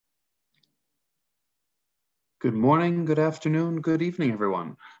Good morning, good afternoon, good evening,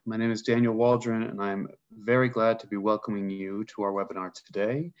 everyone. My name is Daniel Waldron, and I'm very glad to be welcoming you to our webinar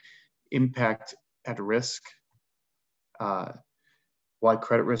today, Impact at Risk, Why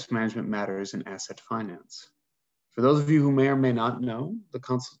Credit Risk Management Matters in Asset Finance. For those of you who may or may not know, the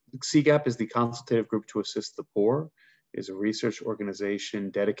CGAP is the Consultative Group to Assist the Poor. It is a research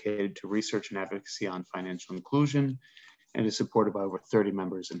organization dedicated to research and advocacy on financial inclusion, and is supported by over 30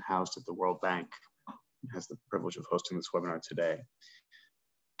 members and housed at the World Bank. Has the privilege of hosting this webinar today.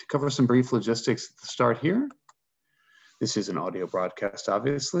 To cover some brief logistics at the start here, this is an audio broadcast,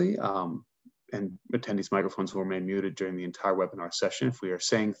 obviously, and attendees' microphones will remain muted during the entire webinar session. If we are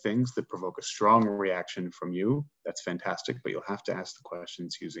saying things that provoke a strong reaction from you, that's fantastic, but you'll have to ask the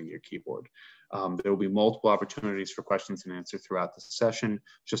questions using your keyboard. There will be multiple opportunities for questions and answers throughout the session.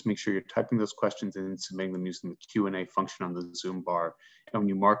 Just make sure you're typing those questions in and submitting them using the Q&A function on the Zoom bar. And when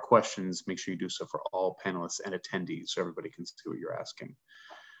you mark questions, make sure you do so for all panelists and attendees so everybody can see what you're asking.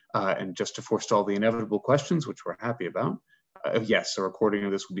 And just to forestall the inevitable questions, which we're happy about, yes, a recording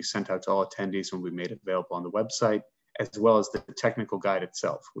of this will be sent out to all attendees and will be made available on the website, as well as the technical guide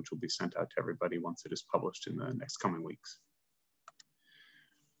itself, which will be sent out to everybody once it is published in the next coming weeks.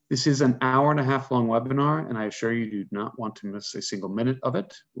 This is an hour-and-a-half long webinar, and I assure you do not want to miss a single minute of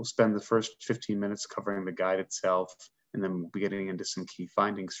it. We'll spend the first 15 minutes covering the guide itself, and then we'll be getting into some key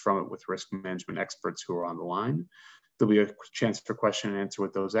findings from it with risk management experts who are on the line. There'll be a chance for question and answer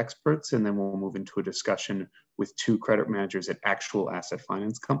with those experts, and then we'll move into a discussion with two credit managers at actual asset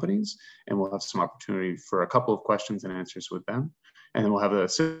finance companies, and we'll have some opportunity for a couple of questions and answers with them. And then we'll have a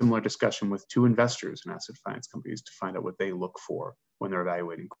similar discussion with two investors in asset finance companies to find out what they look for when they're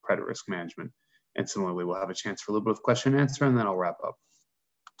evaluating credit risk management. And similarly, we'll have a chance for a little bit of question and answer, and then I'll wrap up.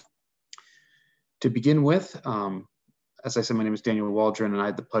 To begin with, as I said, my name is Daniel Waldron, and I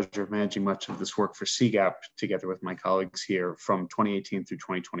had the pleasure of managing much of this work for CGAP together with my colleagues here from 2018 through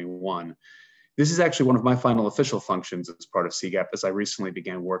 2021. This is actually one of my final official functions as part of CGAP, as I recently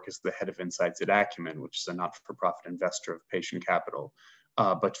began work as the head of insights at Acumen, which is a not-for-profit investor of patient capital.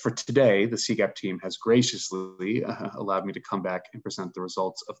 But for today, the CGAP team has graciously allowed me to come back and present the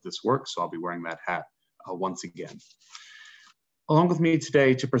results of this work, so I'll be wearing that hat once again. Along with me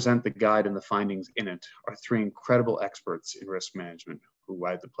today to present the guide and the findings in it are three incredible experts in risk management who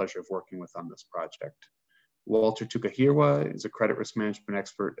I had the pleasure of working with on this project. Walter Tukahiirwa is a credit risk management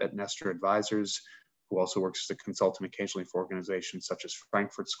expert at Nestor Advisors, who also works as a consultant occasionally for organizations such as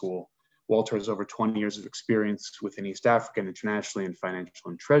Frankfurt School. Walter has over 20 years of experience within East Africa and internationally in financial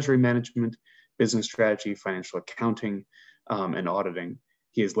and treasury management, business strategy, financial accounting, and auditing.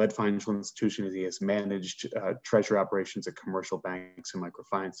 He has led financial institutions. He has managed treasury operations at commercial banks and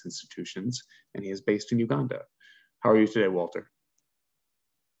microfinance institutions, and he is based in Uganda. How are you today, Walter?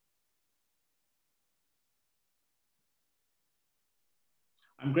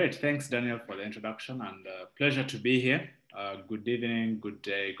 I'm great. Thanks, Daniel, for the introduction, and pleasure to be here. Good evening, good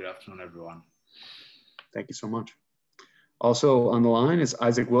day, good afternoon, everyone. Thank you so much. Also on the line is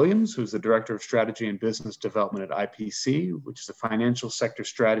Isaac Williams, who's the Director of Strategy and Business Development at IPC, which is a financial sector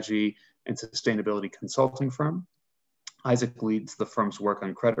strategy and sustainability consulting firm. Isaac leads the firm's work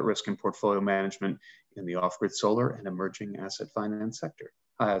on credit risk and portfolio management in the off-grid solar and emerging asset finance sector.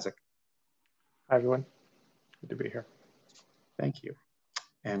 Hi, Isaac. Hi, everyone. Good to be here. Thank you.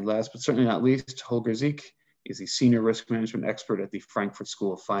 And last but certainly not least, Holger Siek is the Senior Risk Management Expert at the Frankfurt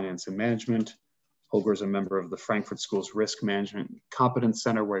School of Finance and Management. Holger is a member of the Frankfurt School's Risk Management Competence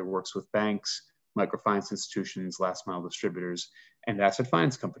Center, where he works with banks, microfinance institutions, last mile distributors, and asset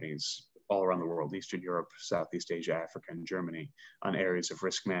finance companies all around the world, Eastern Europe, Southeast Asia, Africa, and Germany, on areas of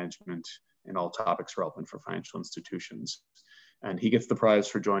risk management and all topics relevant for financial institutions. And he gets the prize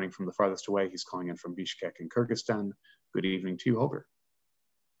for joining from the farthest away. He's calling in from Bishkek in Kyrgyzstan. Good evening to you, Holger.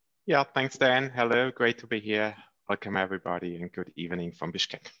 Yeah, thanks, Dan. Hello, great to be here. Welcome, everybody, and good evening from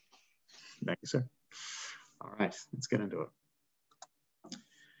Bishkek. Thank you, sir. All right, let's get into it.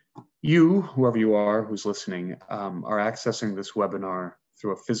 You, whoever you are who's listening, are accessing this webinar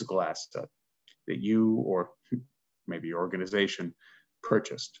through a physical asset that you or maybe your organization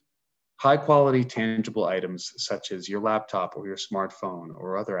purchased. High quality tangible items such as your laptop or your smartphone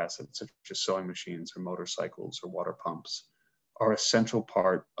or other assets such as sewing machines or motorcycles or water pumps are a central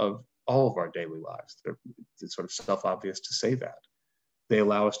part of all of our daily lives. It's sort of self-obvious to say that. They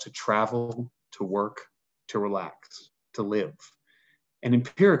allow us to travel, to work, to relax, to live. And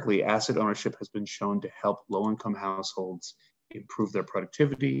empirically, asset ownership has been shown to help low-income households improve their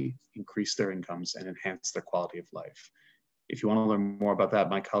productivity, increase their incomes, and enhance their quality of life. If you want to learn more about that,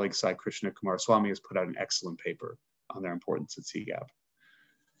 my colleague Sai Krishna Kumaraswamy has put out an excellent paper on their importance at CGAP.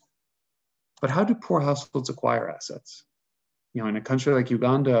 But how do poor households acquire assets? You know, in a country like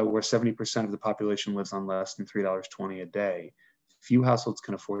Uganda, where 70% of the population lives on less than $3.20 a day, few households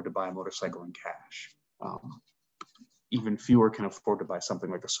can afford to buy a motorcycle in cash. Even fewer can afford to buy something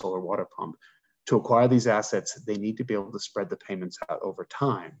like a solar water pump. To acquire these assets, they need to be able to spread the payments out over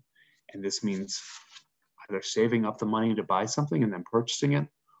time. And this means either saving up the money to buy something and then purchasing it,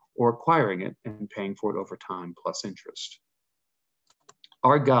 or acquiring it and paying for it over time plus interest.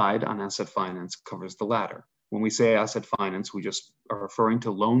 Our guide on asset finance covers the latter. When we say asset finance, we just are referring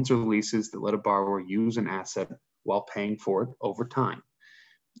to loans or leases that let a borrower use an asset while paying for it over time.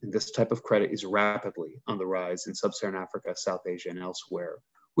 And this type of credit is rapidly on the rise in sub-Saharan Africa, South Asia, and elsewhere,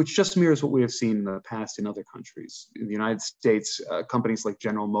 which just mirrors what we have seen in the past in other countries. In the United States, companies like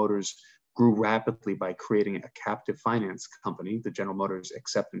General Motors grew rapidly by creating a captive finance company, the General Motors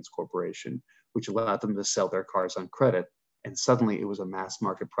Acceptance Corporation, which allowed them to sell their cars on credit. And suddenly it was a mass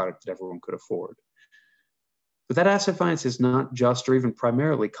market product that everyone could afford. But that asset finance is not just or even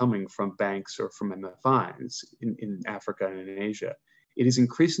primarily coming from banks or from MFIs in Africa and in Asia. It is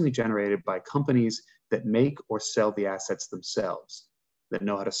increasingly generated by companies that make or sell the assets themselves, that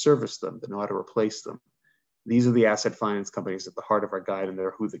know how to service them, that know how to replace them. These are the asset finance companies at the heart of our guide, and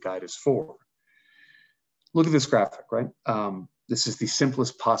they're who the guide is for. Look at this graphic, right? This is the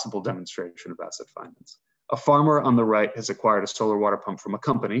simplest possible demonstration of asset finance. A farmer on the right has acquired a solar water pump from a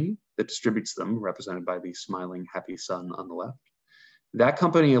company that distributes them, represented by the smiling, happy sun on the left. That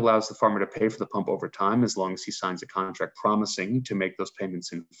company allows the farmer to pay for the pump over time as long as he signs a contract promising to make those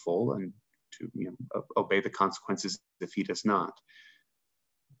payments in full and to obey the consequences if he does not.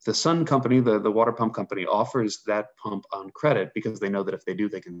 The sun company, the water pump company, offers that pump on credit because they know that if they do,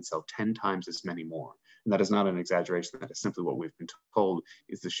 they can sell 10 times as many more. And that is not an exaggeration. That is simply what we've been told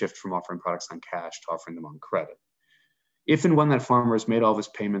is the shift from offering products on cash to offering them on credit. If and when that farmer has made all of his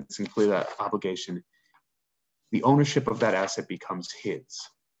payments and clear that obligation, the ownership of that asset becomes his.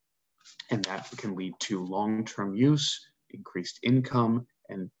 And that can lead to long-term use, increased income,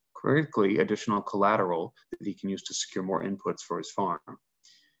 and critically additional collateral that he can use to secure more inputs for his farm.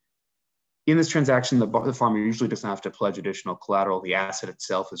 In this transaction, the farmer usually doesn't have to pledge additional collateral. The asset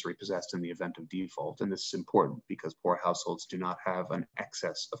itself is repossessed in the event of default. And this is important because poor households do not have an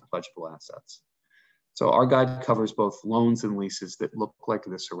excess of pledgeable assets. So our guide covers both loans and leases that look like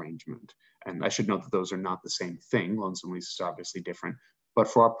this arrangement. And I should note that those are not the same thing. Loans and leases are obviously different, but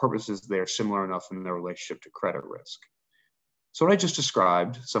for our purposes, they are similar enough in their relationship to credit risk. So what I just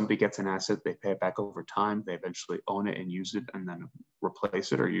described, somebody gets an asset, they pay it back over time, they eventually own it and use it and then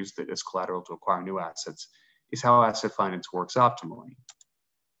replace it or use it as collateral to acquire new assets, is how asset finance works optimally.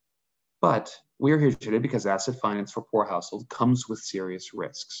 But we're here today because asset finance for poor households comes with serious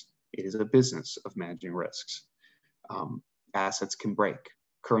risks. It is a business of managing risks. Assets can break,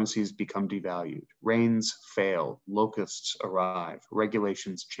 currencies become devalued, rains fail, locusts arrive,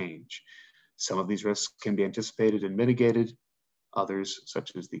 regulations change. Some of these risks can be anticipated and mitigated. Others,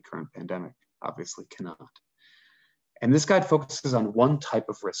 such as the current pandemic, obviously cannot. And this guide focuses on one type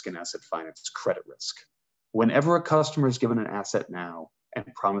of risk in asset finance, credit risk. Whenever a customer is given an asset now and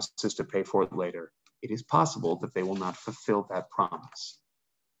promises to pay for it later, it is possible that they will not fulfill that promise.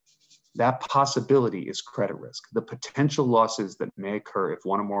 That possibility is credit risk, the potential losses that may occur if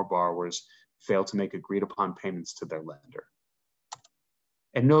one or more borrowers fail to make agreed upon payments to their lender.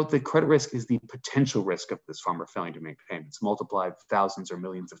 And note that credit risk is the potential risk of this farmer failing to make payments, multiplied thousands or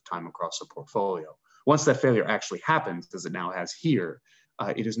millions of times across a portfolio. Once that failure actually happens, as it now has here,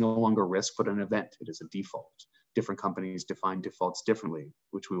 it is no longer risk, but an event. It is a default. Different companies define defaults differently,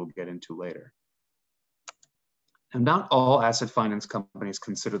 which we will get into later. And not all asset finance companies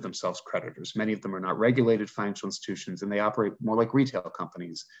consider themselves creditors. Many of them are not regulated financial institutions, and they operate more like retail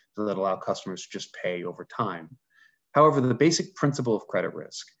companies that allow customers to just pay over time. However, the basic principle of credit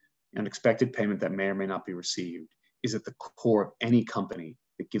risk, an expected payment that may or may not be received, is at the core of any company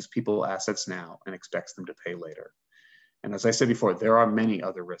that gives people assets now and expects them to pay later. And as I said before, there are many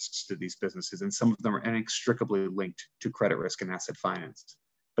other risks to these businesses, and some of them are inextricably linked to credit risk and asset finance.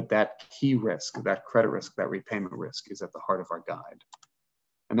 But that key risk, that credit risk, that repayment risk is at the heart of our guide.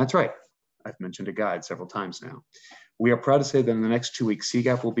 And that's right. I've mentioned a guide several times now. We are proud to say that in the next 2 weeks,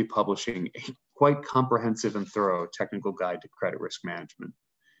 CGAP will be publishing a quite comprehensive and thorough technical guide to credit risk management.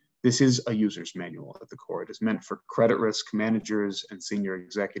 This is a user's manual at the core. It is meant for credit risk managers and senior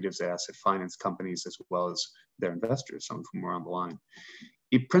executives at asset finance companies, as well as their investors, some of whom are on the line.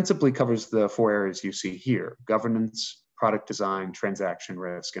 It principally covers the 4 areas you see here: governance, product design, transaction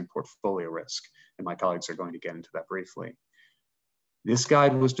risk, and portfolio risk. And my colleagues are going to get into that briefly. This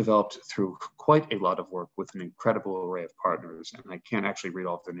guide was developed through quite a lot of work with an incredible array of partners, and I can't actually read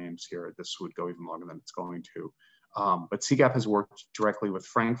all of their names here. This would go even longer than it's going to. But CGAP has worked directly with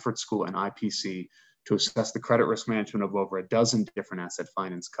Frankfurt School and IPC to assess the credit risk management of over a dozen different asset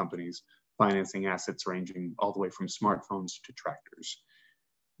finance companies, financing assets ranging all the way from smartphones to tractors.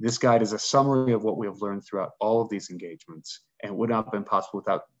 This guide is a summary of what we have learned throughout all of these engagements, and it would not have been possible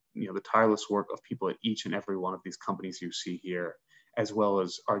without the tireless work of people at each and every one of these companies you see here, as well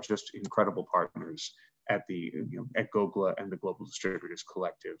as our just incredible partners at the at GOGLA and the Global Distributors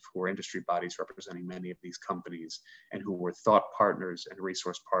Collective, who are industry bodies representing many of these companies and who were thought partners and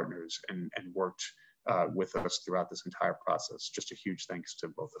resource partners and worked with us throughout this entire process. Just a huge thanks to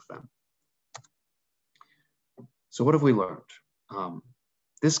both of them. So what have we learned?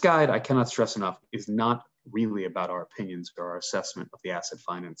 This guide, I cannot stress enough, is not really about our opinions or our assessment of the asset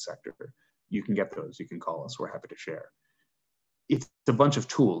finance sector. You can get those, you can call us, we're happy to share. It's a bunch of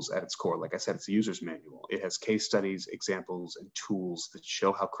tools at its core. Like I said, it's a user's manual. It has case studies, examples, and tools that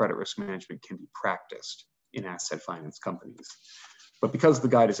show how credit risk management can be practiced in asset finance companies. But because the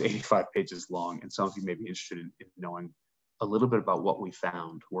guide is 85 pages long, and some of you may be interested in knowing a little bit about what we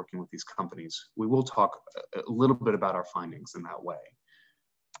found working with these companies, we will talk a little bit about our findings in that way.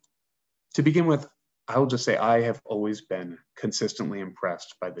 To begin with, I will just say I have always been consistently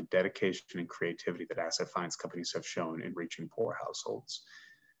impressed by the dedication and creativity that asset finance companies have shown in reaching poor households.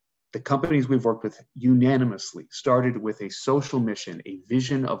 The companies we've worked with unanimously started with a social mission, a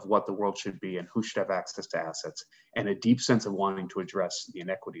vision of what the world should be and who should have access to assets, and a deep sense of wanting to address the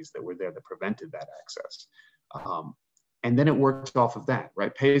inequities that were there that prevented that access. And then it worked off of that,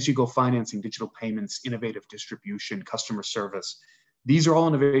 right? Pay-as-you-go financing, digital payments, innovative distribution, customer service. These are all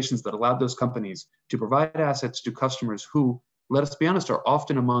innovations that allowed those companies to provide assets to customers who, let us be honest, are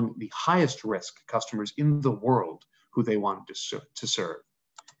often among the highest risk customers in the world who they wanted to serve.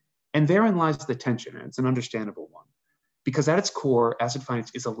 And therein lies the tension, and it's an understandable one. Because at its core, asset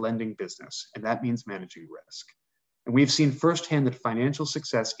finance is a lending business, and that means managing risk. And we've seen firsthand that financial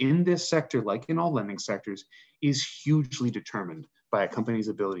success in this sector, like in all lending sectors, is hugely determined by a company's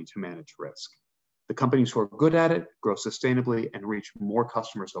ability to manage risk. The companies who are good at it grow sustainably and reach more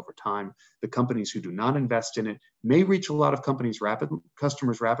customers over time. The companies who do not invest in it may reach a lot of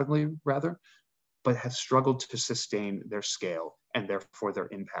customers rapidly, but have struggled to sustain their scale and therefore their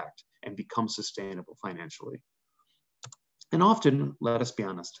impact and become sustainable financially. And often, let us be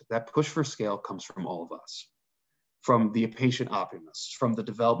honest, that push for scale comes from all of us, from the patient optimists, from the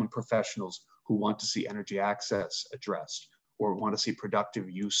development professionals who want to see energy access addressed, or want to see productive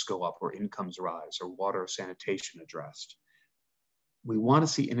use go up, or incomes rise, or water sanitation addressed. We want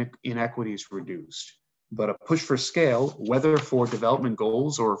to see inequities reduced, but a push for scale, whether for development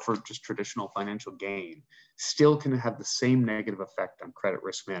goals or for just traditional financial gain, still can have the same negative effect on credit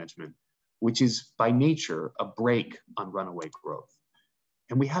risk management, which is by nature a brake on runaway growth.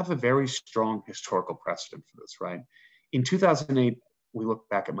 And we have a very strong historical precedent for this, right? In 2008, we look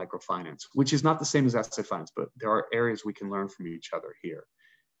back at microfinance, which is not the same as asset finance, but there are areas we can learn from each other here.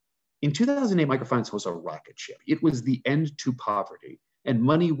 In 2008, microfinance was a rocket ship. It was the end to poverty, and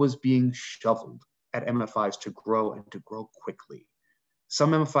money was being shoveled at MFIs to grow and to grow quickly.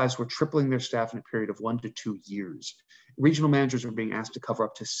 Some MFIs were tripling their staff in a period of 1 to 2 years. Regional managers were being asked to cover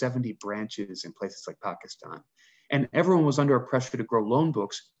up to 70 branches in places like Pakistan. And everyone was under a pressure to grow loan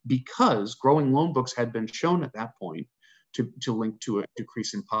books because growing loan books had been shown at that point to link to a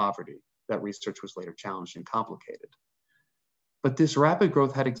decrease in poverty. That research was later challenged and complicated. But this rapid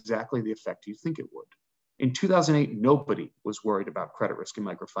growth had exactly the effect you think it would. In 2008, nobody was worried about credit risk in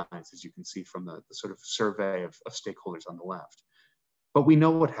microfinance, as you can see from the sort of survey of stakeholders on the left. But we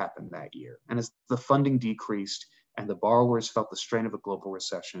know what happened that year. And as the funding decreased and the borrowers felt the strain of a global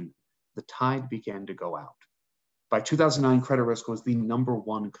recession, the tide began to go out. By 2009, credit risk was the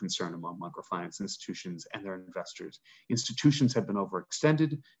 #1 concern among microfinance institutions and their investors. Institutions had been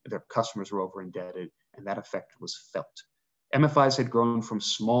overextended, their customers were over-indebted, and that effect was felt. MFIs had grown from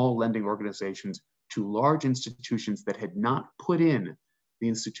small lending organizations to large institutions that had not put in the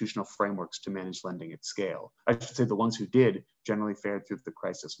institutional frameworks to manage lending at scale. I should say the ones who did generally fared through the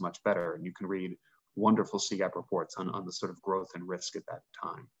crisis much better, and you can read wonderful CGAP reports on the sort of growth and risk at that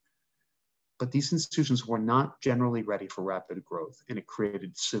time. But these institutions were not generally ready for rapid growth, and it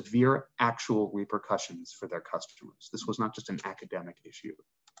created severe actual repercussions for their customers. This was not just an academic issue.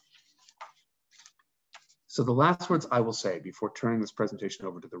 So the last words I will say before turning this presentation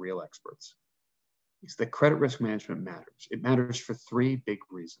over to the real experts is that credit risk management matters. It matters for 3 big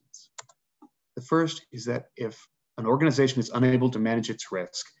reasons. The first is that if an organization is unable to manage its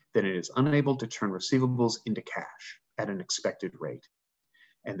risk, then it is unable to turn receivables into cash at an expected rate.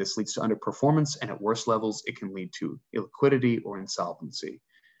 And this leads to underperformance, and at worse levels, it can lead to illiquidity or insolvency.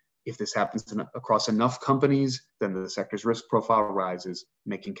 If this happens across enough companies, then the sector's risk profile rises,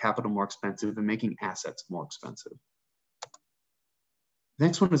 making capital more expensive and making assets more expensive. The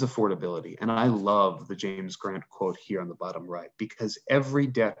next one is affordability. And I love the James Grant quote here on the bottom right, because every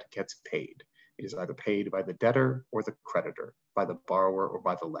debt gets paid. It is either paid by the debtor or the creditor, by the borrower or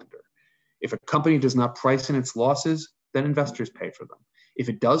by the lender. If a company does not price in its losses, then investors pay for them. If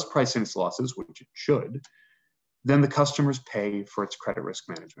it does price in its losses, which it should, then the customers pay for its credit risk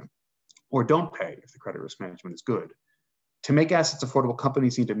management, or don't pay if the credit risk management is good. To make assets affordable,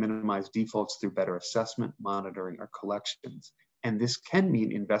 companies need to minimize defaults through better assessment, monitoring, or collections. And this can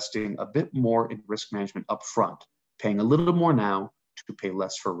mean investing a bit more in risk management upfront, paying a little more now to pay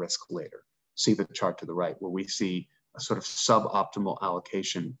less for risk later. See the chart to the right, where we see a sort of suboptimal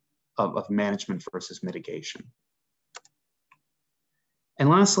allocation of management versus mitigation. And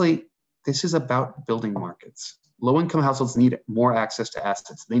lastly, this is about building markets. Low-income households need more access to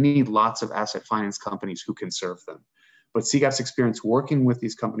assets. They need lots of asset finance companies who can serve them. But CGAP's experience working with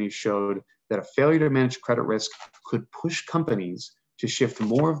these companies showed that a failure to manage credit risk could push companies to shift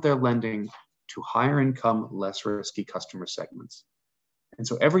more of their lending to higher income, less risky customer segments. And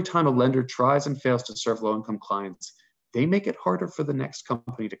so every time a lender tries and fails to serve low-income clients, they make it harder for the next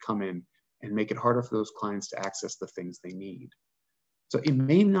company to come in and make it harder for those clients to access the things they need. So it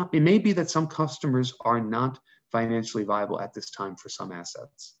may be that some customers are not financially viable at this time for some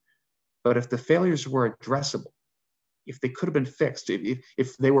assets. But if the failures were addressable, if they could have been fixed,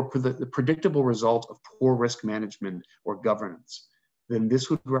 if they were the predictable result of poor risk management or governance, then this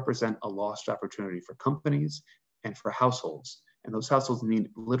would represent a lost opportunity for companies and for households. And those households need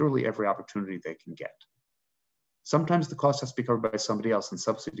literally every opportunity they can get. Sometimes the cost has to be covered by somebody else, and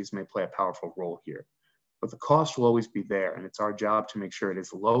subsidies may play a powerful role here. But the cost will always be there, and it's our job to make sure it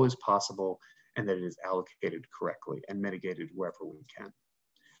is as low as possible and that it is allocated correctly and mitigated wherever we can.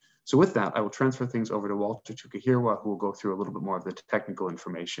 So with that, I will transfer things over to Walter Tukahiirwa, who will go through a little bit more of the technical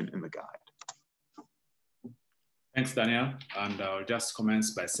information in the guide. Thanks, Daniel. And I'll just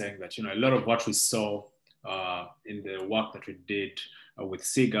commence by saying that, a lot of what we saw in the work that we did with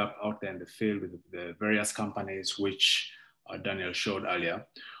CGAP out there in the field with the various companies, which Daniel showed earlier,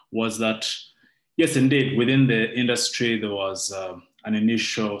 was that, yes, indeed, within the industry, there was an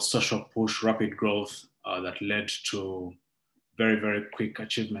initial social push, rapid growth that led to very, very quick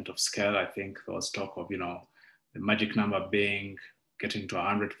achievement of scale. I think there was talk of, the magic number being getting to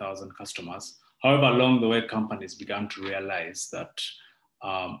 100,000 customers. However, along the way, companies began to realize that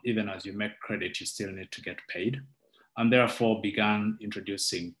even as you make credit, you still need to get paid, and therefore began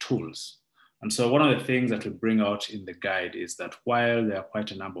introducing tools. And so one of the things that we bring out in the guide is that while there are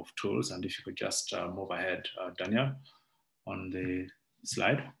quite a number of tools, and if you could just move ahead, Daniel, on the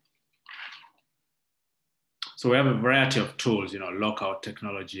slide. So we have a variety of tools, lockout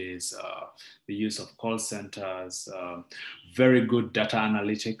technologies, the use of call centers, very good data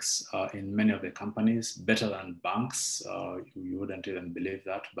analytics in many of the companies, better than banks. You wouldn't even believe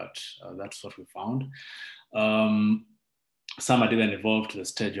that, but that's what we found. Some had even evolved to the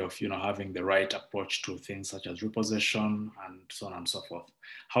stage of, having the right approach to things such as repossession and so on and so forth.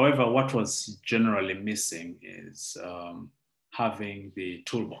 However, what was generally missing is having the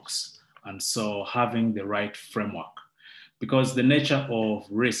toolbox. And so having the right framework, because the nature of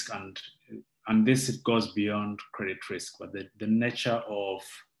risk, and this it goes beyond credit risk, but the nature of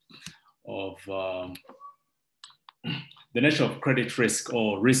credit risk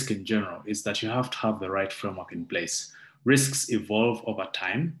or risk in general is that you have to have the right framework in place. Risks evolve over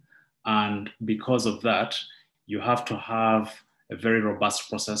time, and because of that, you have to have a very robust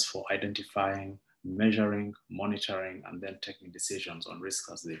process for identifying, measuring, monitoring, and then taking decisions on risks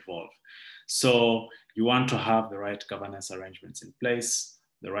as they evolve. So you want to have the right governance arrangements in place,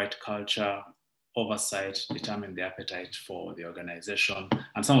 the right culture, oversight, determine the appetite for the organization.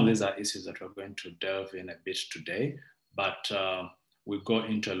 And some of these are issues that we're going to delve in a bit today, but we'll go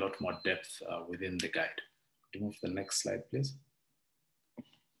into a lot more depth within the guide. Could you move to the next slide, please?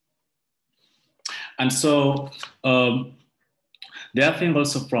 And so the other thing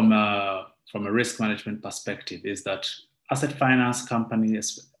also from a risk management perspective is that asset finance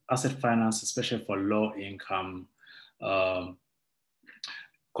companies, especially for low income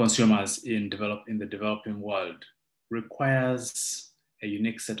consumers in the developing world, requires a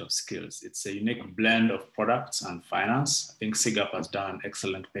unique set of skills. It's a unique blend of products and finance. I think CGAP has done an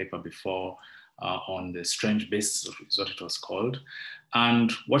excellent paper before on the strange beasts, is what it was called.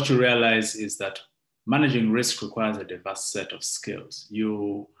 And what you realize is that managing risk requires a diverse set of skills.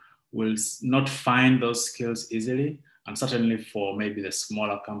 You will not find those skills easily, And certainly for maybe the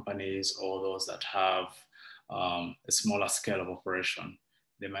smaller companies or those that have a smaller scale of operation,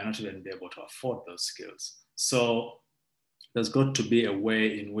 they might not even be able to afford those skills. So there's got to be a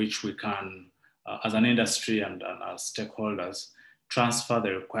way in which we can, as an industry and as stakeholders, transfer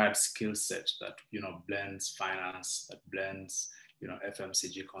the required skill set that blends finance, that blends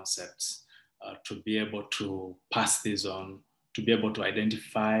FMCG concepts, to be able to pass these on, to be able to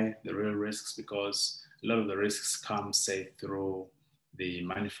identify the real risks, because a lot of the risks come, say, through the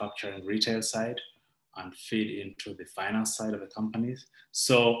manufacturing retail side and feed into the finance side of the companies.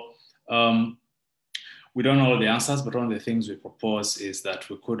 So we don't know all the answers, but one of the things we propose is that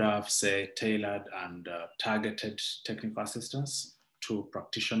we could have, say, tailored and targeted technical assistance to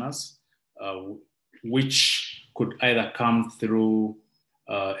practitioners, which could either come through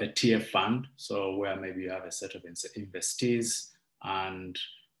a TF fund, so where maybe you have a set of investees, and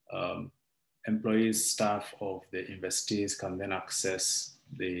employees, staff of the investees can then access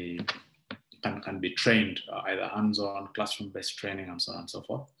can be trained, either hands-on, classroom-based training, and so on and so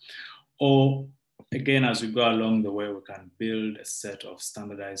forth. Or again, as we go along the way, we can build a set of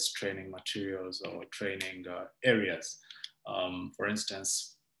standardized training materials or training areas. For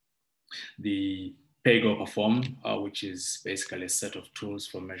instance, the Pay Go Perform, which is basically a set of tools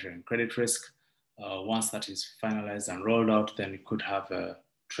for measuring credit risk. Once that is finalized and rolled out, then we could have a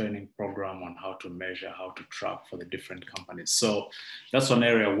training program on how to measure, how to track for the different companies. So that's one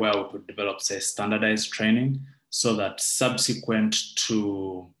area where we could develop, say, standardized training, so that subsequent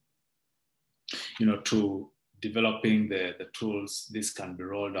to to developing the tools, this can be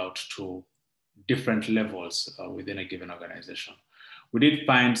rolled out to different levels within a given organization. We did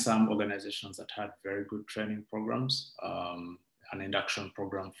find some organizations that had very good training programs, an induction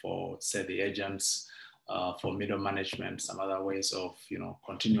program for, say, the agents, for middle management, some other ways of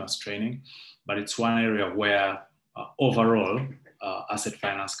continuous training. But it's one area where overall asset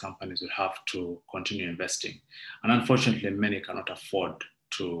finance companies will have to continue investing. And unfortunately, many cannot afford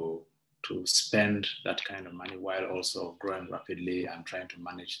to spend that kind of money while also growing rapidly and trying to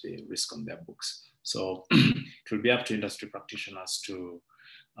manage the risk on their books. So it will be up to industry practitioners to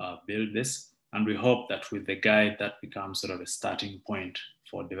build this. And we hope that with the guide, that becomes sort of a starting point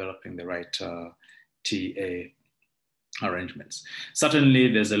for developing the right TA arrangements.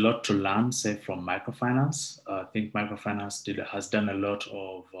 Certainly, there's a lot to learn, say, from microfinance. I think microfinance has done a lot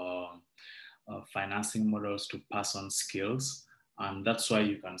of financing models to pass on skills. And that's why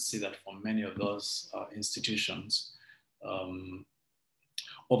you can see that for many of those institutions,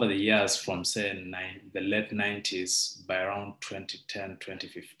 over the years from, say, the late 90s, by around 2010,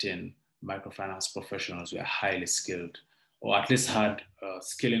 2015, microfinance professionals were highly skilled, or at least had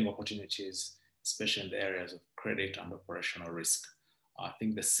skilling opportunities, especially in the areas of credit and operational risk. I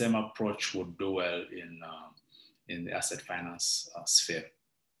think the same approach would do well in the asset finance sphere.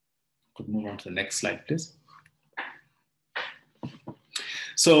 Could move on to the next slide, please.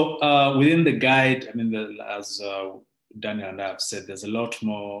 So within the guide, I mean, as Daniel and I have said, there's a lot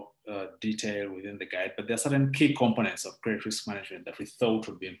more detail within the guide, but there are certain key components of credit risk management that we thought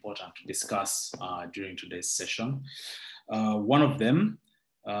would be important to discuss during today's session. One of them,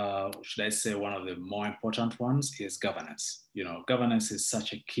 should I say one of the more important ones, is governance. Governance is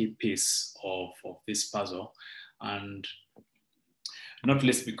such a key piece of this puzzle, and not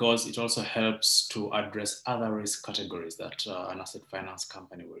least because it also helps to address other risk categories that an asset finance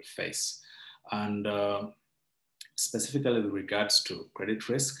company will face. And specifically with regards to credit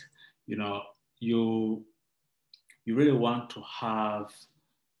risk, you really want to have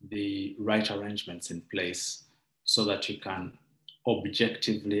the right arrangements in place so that you can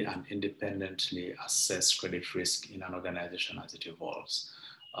objectively and independently assess credit risk in an organization as it evolves.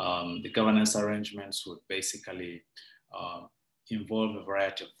 The governance arrangements would basically involve a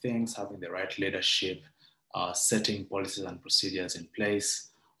variety of things: having the right leadership, setting policies and procedures in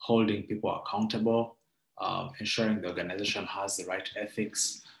place, holding people accountable, ensuring the organization has the right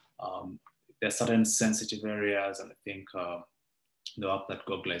ethics. There are certain sensitive areas, and I think the work that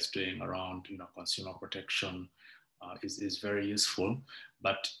Google is doing around consumer protection is very useful.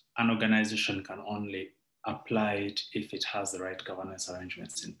 But an organization can only apply it if it has the right governance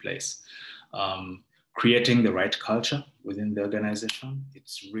arrangements in place. Creating the right culture within the organization,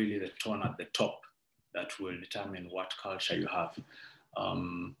 it's really the tone at the top that will determine what culture you have.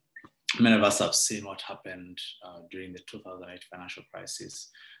 Many of us have seen what happened during the 2008 financial crisis,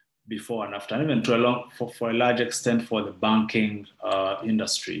 before and after, and even for a large extent for the banking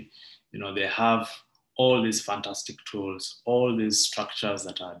industry. They have all these fantastic tools, all these structures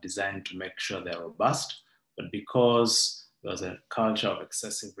that are designed to make sure they're robust, but because there's a culture of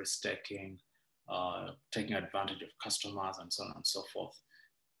excessive risk-taking, taking advantage of customers and so on and so forth.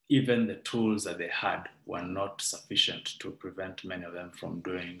 Even the tools that they had were not sufficient to prevent many of them from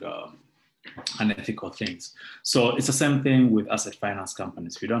doing unethical things. So it's the same thing with asset finance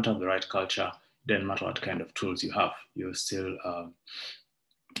companies. If you don't have the right culture, it doesn't matter what kind of tools you have, you'll still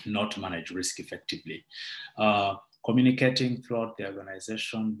not manage risk effectively. Communicating throughout the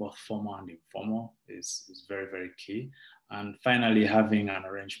organization, both formal and informal, is very, very key. And finally, having an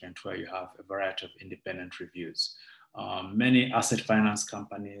arrangement where you have a variety of independent reviews. Many asset finance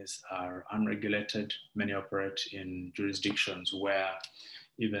companies are unregulated. Many operate in jurisdictions where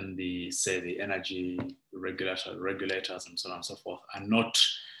even the energy regulators and so on and so forth are not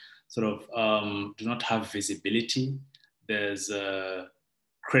do not have visibility. There's a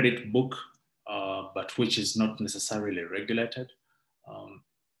credit book, but which is not necessarily regulated,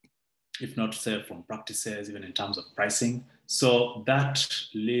 if not say from practices, even in terms of pricing. So that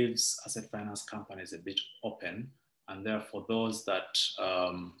leaves asset finance companies a bit open, and therefore those that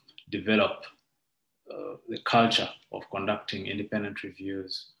develop the culture of conducting independent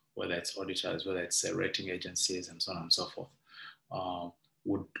reviews, whether it's auditors, whether it's rating agencies and so on and so forth,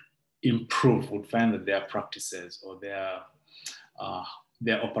 would find that their practices or their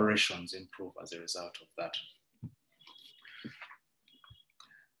operations improve as a result of that.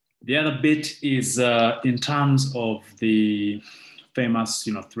 The other bit is in terms of the famous,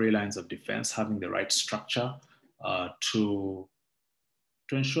 3 lines of defense, having the right structure to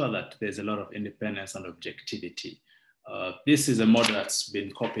ensure that there's a lot of independence and objectivity. This is a model that's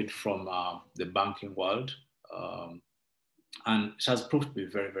been copied from the banking world, and it has proved to be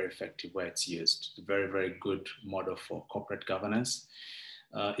very, very effective where it's used. A very, very good model for corporate governance.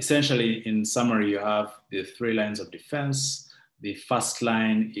 Essentially, in summary, you have the 3 lines of defense. The first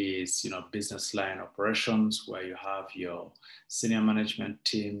line is, business line operations, where you have your senior management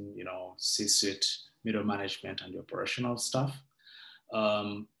team, C-suite, middle management, and the operational staff.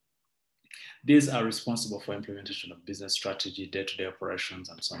 These are responsible for implementation of business strategy, day-to-day operations,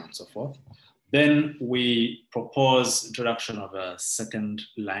 and so on and so forth. Then we propose introduction of a second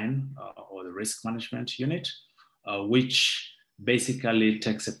line or the risk management unit, which basically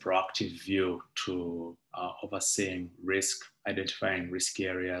takes a proactive view to overseeing risk, identifying risky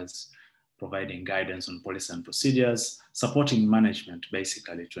areas, providing guidance on policy and procedures, supporting management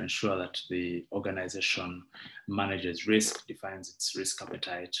basically to ensure that the organization manages risk, defines its risk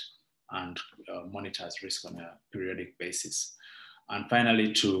appetite, and monitors risk on a periodic basis. And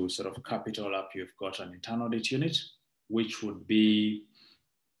finally, to sort of cap it all up, you've got an internal audit unit, which would be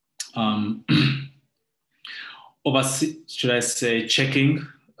checking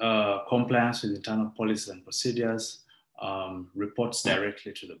compliance with internal policies and procedures, reports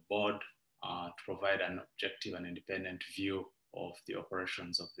directly to the board to provide an objective and independent view of the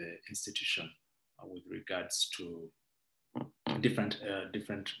operations of the institution with regards to different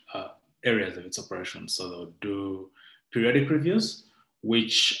areas of its operations. So they'll do periodic reviews,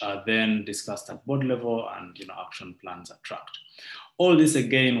 which are then discussed at board level, and action plans are tracked. All this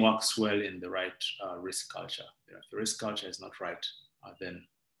again works well in the right risk culture. If the risk culture is not right, then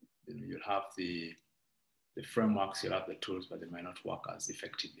you'll have the frameworks, you'll have the tools, but they might not work as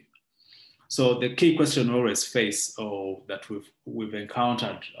effectively. So the key question we always face, or that we've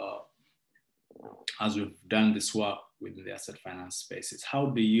encountered as we've done this work within the asset finance space, is how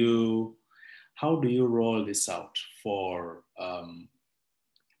do you roll this out for a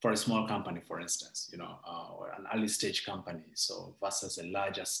small company, for instance, or an early stage company, so versus a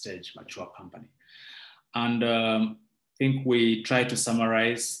larger stage mature company. And I think we try to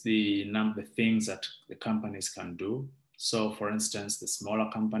summarize the things that the companies can do. So for instance, the smaller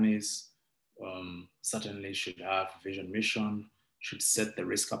companies certainly should have vision, mission, should set the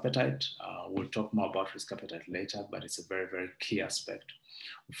risk appetite. We'll talk more about risk appetite later, but it's a very, very key aspect.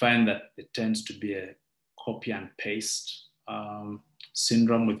 We find that there tends to be a copy and paste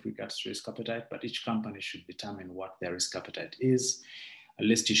syndrome with regards to risk appetite, but each company should determine what their risk appetite is. At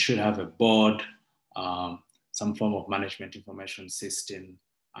least you should have a board, some form of management information system,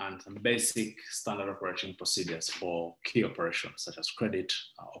 and some basic standard operating procedures for key operations such as credit,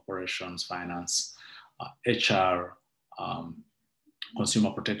 operations, finance, HR,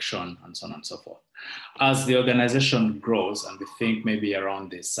 consumer protection, and so on and so forth. As the organization grows, and we think maybe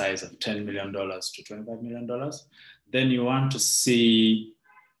around the size of $10 million to $25 million, then you want to see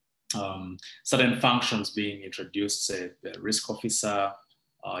certain functions being introduced, say the risk officer.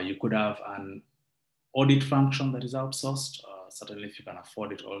 You could have an audit function that is outsourced. Certainly if you can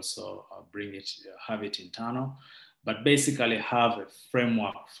afford it, also have it internal, but basically have a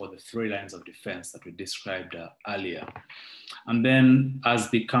framework for the 3 lines of defense that we described earlier. And then as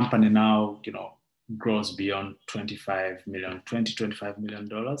the company now, grows beyond $25 million,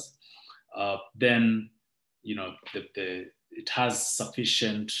 then it has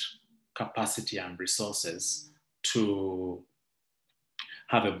sufficient capacity and resources to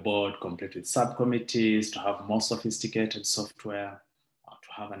have a board complete with subcommittees, to have more sophisticated software, to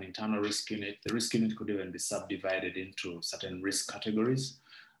have an internal risk unit. The risk unit could even be subdivided into certain risk categories,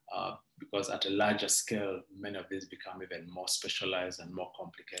 because at a larger scale, many of these become even more specialized and more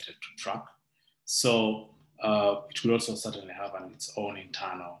complicated to track. So it could also certainly have its own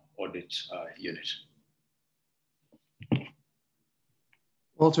internal audit unit.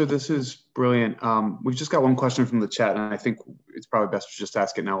 Walter, this is brilliant. We've just got one question from the chat, and I think it's probably best to just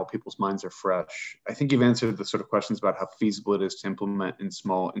ask it now while people's minds are fresh. I think you've answered the sort of questions about how feasible it is to implement in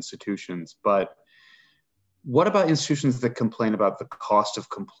small institutions, but what about institutions that complain about the cost of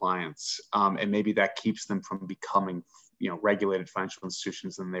compliance, and maybe that keeps them from becoming, regulated financial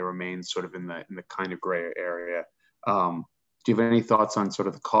institutions, and they remain sort of in the kind of gray area? Do you have any thoughts on sort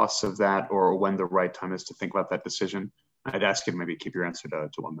of the costs of that, or when the right time is to think about that decision? I'd ask you to maybe keep your answer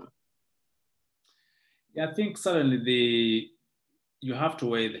to 1 minute. Yeah, I think certainly you have to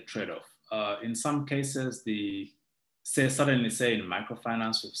weigh the trade-off. In some cases, certainly in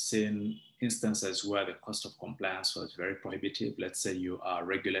microfinance, we've seen instances where the cost of compliance was very prohibitive. Let's say you are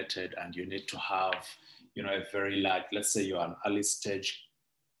regulated and you need to have, a very large, let's say you're an early stage,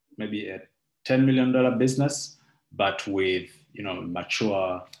 maybe a $10 million business, but with,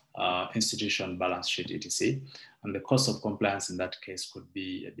 mature institution balance sheet, etc. And the cost of compliance in that case could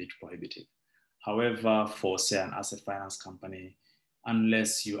be a bit prohibitive. However, for say an asset finance company,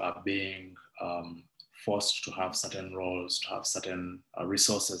 unless you are being forced to have certain roles, to have certain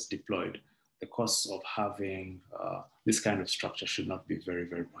resources deployed, the cost of having this kind of structure should not be very,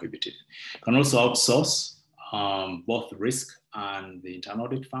 very prohibitive. You can also outsource both risk and the internal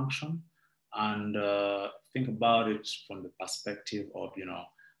audit function, and think about it from the perspective of,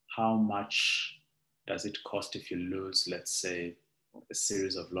 how much does it cost if you lose, let's say, a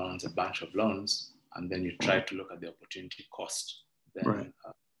series of loans, a bunch of loans, and then you try to look at the opportunity cost, then right.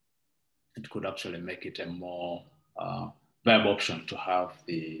 It could actually make it a more viable option to have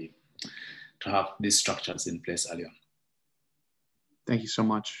these structures in place early on. Thank you so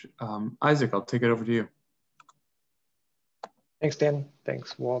much. Isaac, I'll take it over to you. Thanks, Dan.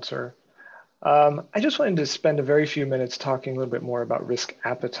 Thanks, Walter. I just wanted to spend a very few minutes talking a little bit more about risk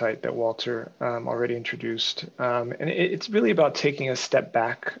appetite that Walter already introduced. And it's really about taking a step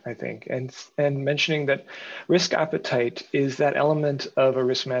back, I think, and mentioning that risk appetite is that element of a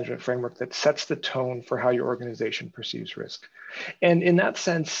risk management framework that sets the tone for how your organization perceives risk. And in that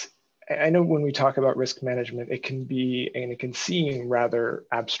sense, I know when we talk about risk management, it can seem rather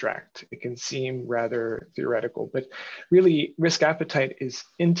abstract. It can seem rather theoretical, but really risk appetite is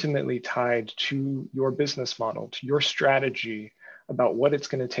intimately tied to your business model, to your strategy about what it's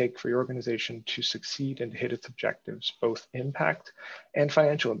going to take for your organization to succeed and hit its objectives, both impact and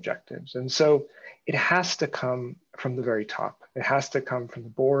financial objectives. And so it has to come from the very top. It has to come from the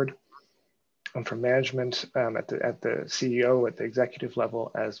board, and from management at the CEO, at the executive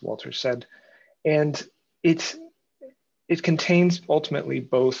level, as Walter said. And it contains ultimately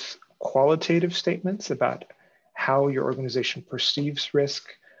both qualitative statements about how your organization perceives risk,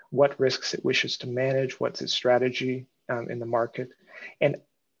 what risks it wishes to manage, what's its strategy in the market, and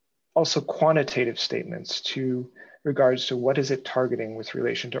also quantitative statements to regards to what is it targeting with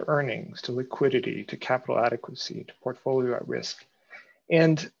relation to earnings, to liquidity, to capital adequacy, to portfolio at risk.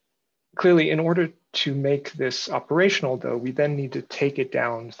 And clearly, in order to make this operational, though, we then need to take it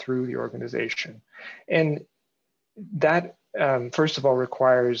down through the organization. And that, first of all,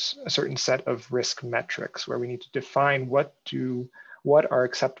 requires a certain set of risk metrics where we need to define what are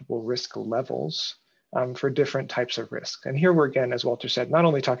acceptable risk levels for different types of risk. And here we're, again, as Walter said, not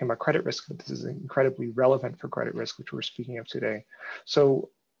only talking about credit risk, but this is incredibly relevant for credit risk, which we're speaking of today. So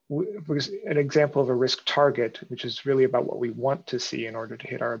an example of a risk target, which is really about what we want to see in order to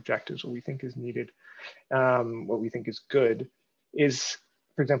hit our objectives, what we think is needed, what we think is good, is,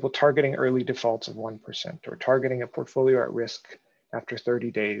 for example, targeting early defaults of 1%, or targeting a portfolio at risk after 30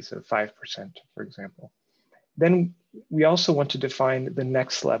 days of 5%, for example. Then we also want to define the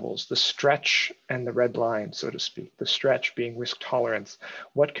next levels, the stretch and the red line, so to speak. The stretch being risk tolerance.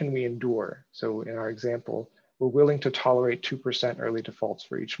 What can we endure? So in our example, we're willing to tolerate 2% early defaults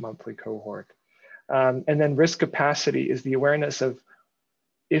for each monthly cohort. And then risk capacity is the awareness of,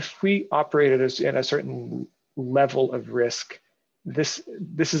 if we operate at a certain level of risk, this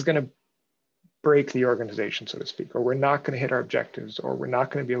is going to break the organization, so to speak, or we're not going to hit our objectives, or we're not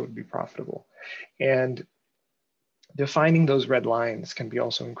going to be able to be profitable. And defining those red lines can be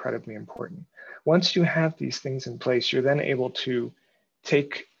also incredibly important. Once you have these things in place, you're then able to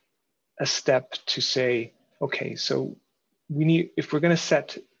take a step to say, okay, so we need, if we're going to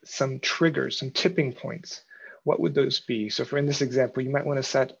set some triggers, some tipping points, what would those be? So for in this example, you might want to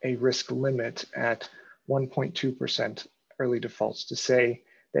set a risk limit at 1.2% early defaults to say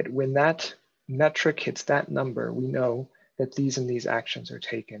that when that metric hits that number, we know that these and these actions are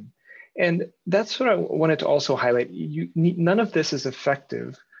taken. And that's what I wanted to also highlight. None of this is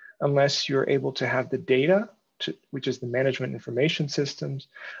effective unless you're able to have the data, which is the management information systems,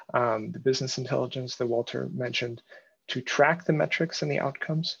 the business intelligence that Walter mentioned, to track the metrics and the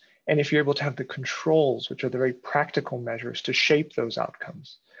outcomes. And if you're able to have the controls, which are the very practical measures to shape those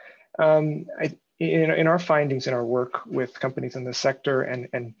outcomes. In our findings, in our work with companies in the sector,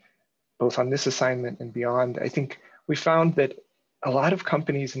 and both on this assignment and beyond, I think we found that a lot of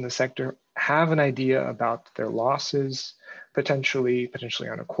companies in the sector have an idea about their losses, potentially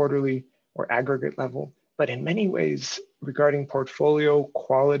on a quarterly or aggregate level, but in many ways regarding portfolio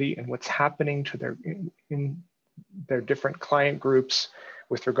quality and what's happening to in their different client groups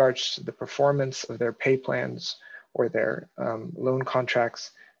with regards to the performance of their pay plans or their loan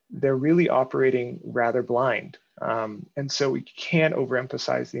contracts, they're really operating rather blind. And so we can't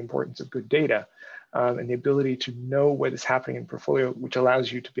overemphasize the importance of good data and the ability to know what is happening in portfolio, which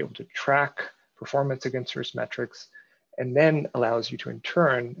allows you to be able to track performance against risk metrics, and then allows you to, in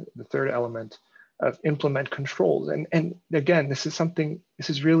turn, the third element of implement controls. And again, this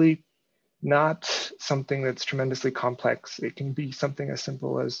is really not something that's tremendously complex. It can be something as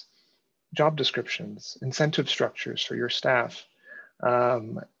simple as job descriptions, incentive structures for your staff,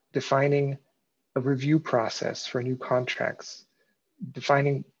 defining a review process for new contracts,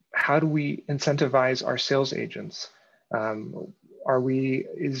 defining how do we incentivize our sales agents?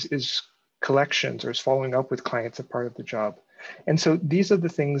 Is collections or is following up with clients a part of the job? And so these are the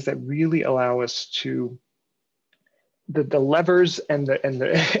things that really allow us to, the levers and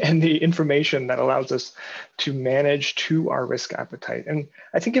the information that allows us to manage to our risk appetite. And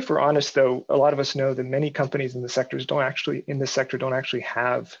I think if we're honest, though, a lot of us know that many companies in the sector don't actually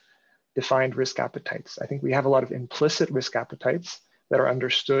have defined risk appetites. I think we have a lot of implicit risk appetites that are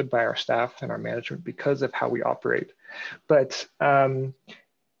understood by our staff and our management because of how we operate. But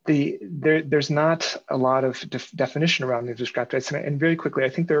there's not a lot of definition around these risk appetites. And very quickly, I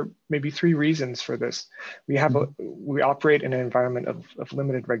think there are maybe three reasons for this. We operate in an environment of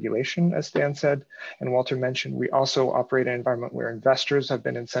limited regulation, as Dan said, and Walter mentioned. We also operate in an environment where investors have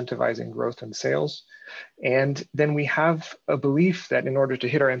been incentivizing growth and sales. And then we have a belief that in order to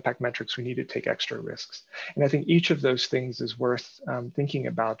hit our impact metrics, we need to take extra risks. And I think each of those things is worth thinking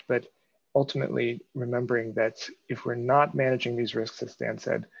about, but ultimately remembering that if we're not managing these risks, as Dan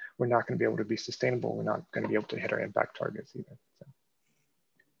said, we're not going to be able to be sustainable. We're not going to be able to hit our impact targets either. So.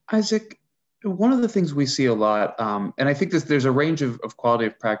 Isaac, one of the things we see a lot, and I think there's a range of quality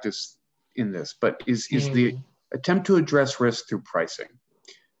of practice in this, but is the attempt to address risk through pricing.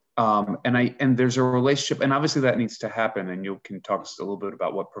 And there's a relationship, and obviously that needs to happen, and you can talk a little bit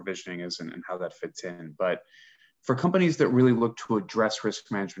about what provisioning is and how that fits in. But for companies that really look to address risk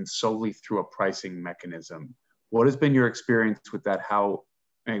management solely through a pricing mechanism, what has been your experience with that?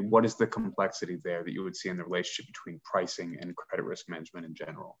 What is the complexity there that you would see in the relationship between pricing and credit risk management in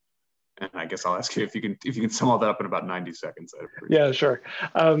general? And I guess I'll ask you if you can sum all that up in about 90 seconds. Yeah, sure.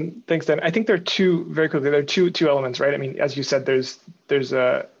 Thanks, Dan. I think there are two elements, right? I mean, as you said, there's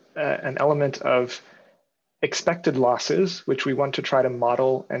an element of expected losses, which we want to try to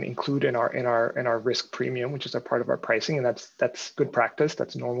model and include in our risk premium, which is a part of our pricing, and that's good practice.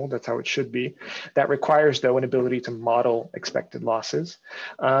 That's normal. That's how it should be. That requires, though, an ability to model expected losses.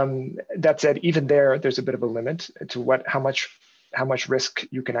 That said, even there's a bit of a limit to how much risk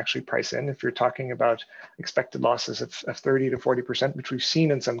you can actually price in. If you're talking about expected losses of 30 to 40%, which we've seen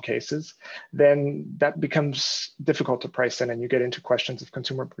in some cases, then that becomes difficult to price in, and you get into questions of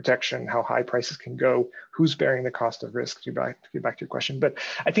consumer protection, how high prices can go, who's bearing the cost of risk, to get back to your question. But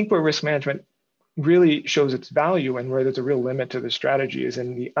I think where risk management really shows its value and where there's a real limit to the strategy is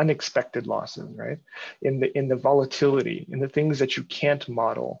in the unexpected losses, right? In the volatility, in the things that you can't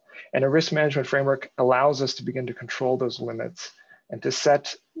model. And a risk management framework allows us to begin to control those limits and to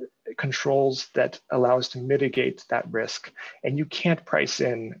set controls that allow us to mitigate that risk. And you can't price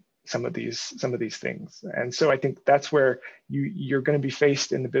in some of these things. And so I think that's where you're going to be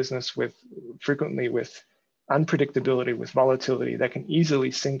faced in the business frequently with unpredictability, with volatility that can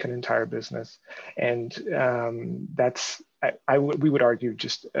easily sink an entire business. And that's we would argue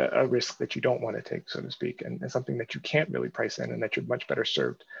just a risk that you don't want to take, so to speak, and something that you can't really price in, and that you're much better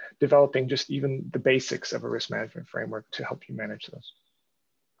served developing just even the basics of a risk management framework to help you manage those.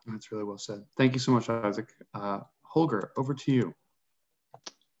 That's really well said. Thank you so much, Isaac. Holger, over to you.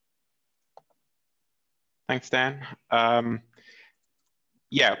 Thanks, Dan.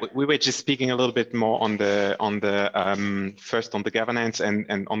 Yeah, we were just speaking a little bit more on the first on the governance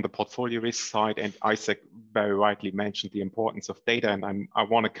and on the portfolio risk side. And Isaac very rightly mentioned the importance of data, and I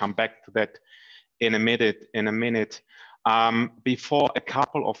want to come back to that in a minute. Before, a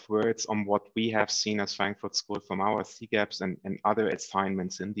couple of words on what we have seen as Frankfurt School from our CGAPs and other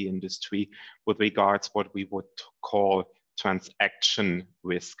assignments in the industry with regards what we would call transaction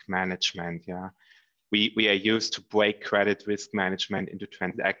risk management. Yeah. We are used to break credit risk management into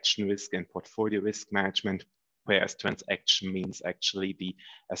transaction risk and portfolio risk management, whereas transaction means actually the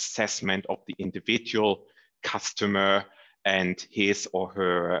assessment of the individual customer and his or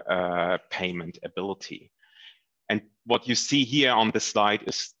her payment ability. And what you see here on the slide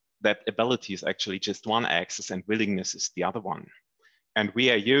is that ability is actually just one axis and willingness is the other one. And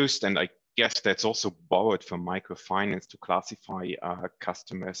we are used, and I guess that's also borrowed from microfinance, to classify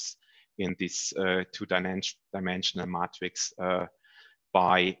customers in this two-dimensional matrix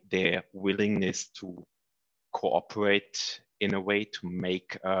by their willingness to cooperate in a way to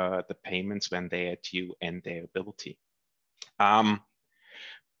make the payments when they are due and their ability.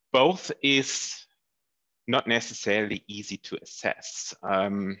 Both is not necessarily easy to assess.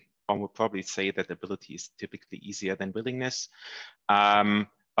 One would probably say that ability is typically easier than willingness,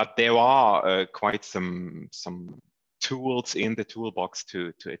 but there are quite some tools in the toolbox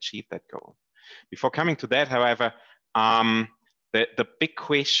to achieve that goal. Before coming to that, however, the big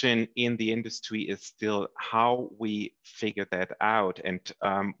question in the industry is still how we figure that out. And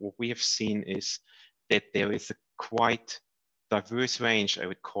what we have seen is that there is a quite diverse range, I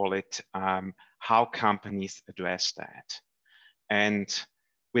would call it, how companies address that. And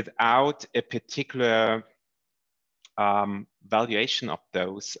without a particular valuation of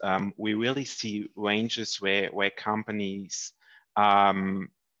those, we really see ranges where companies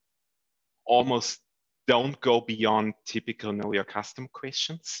almost don't go beyond typical know your customer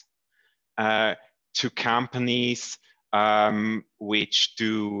questions to companies which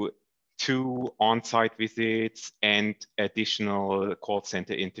do 2 on-site visits and additional call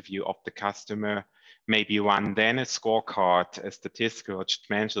center interview of the customer, maybe run then a scorecard, a statistical or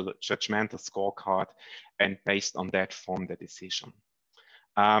judgmental scorecard, and based on that form the decision.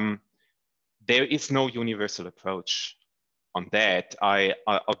 There is no universal approach on that.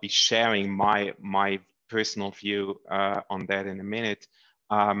 I'll be sharing my personal view on that in a minute.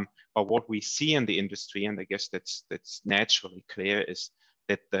 But what we see in the industry, and I guess that's naturally clear, is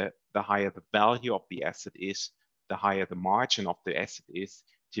that the higher the value of the asset is, the higher the margin of the asset is,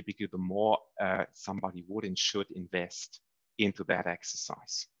 typically the more somebody would and should invest into that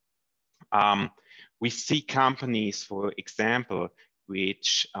exercise. We see companies, for example,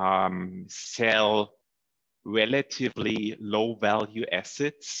 which sell relatively low value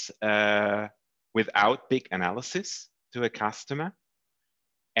assets without big analysis to a customer.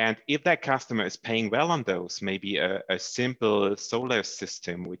 And if that customer is paying well on those, maybe a simple solar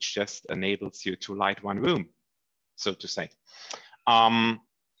system, which just enables you to light one room, so to say.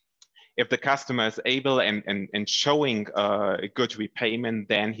 If the customer is able and showing a good repayment,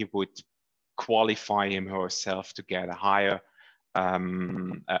 then he would qualify him or herself to get a higher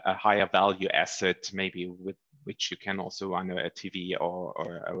value asset, maybe with which you can also run a TV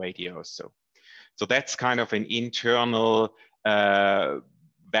or a radio or so. So that's kind of an internal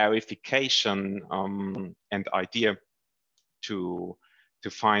verification and idea to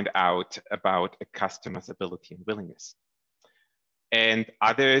find out about a customer's ability and willingness. And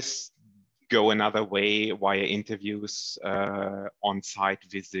others go another way via interviews, on-site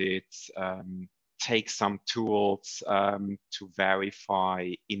visits, take some tools to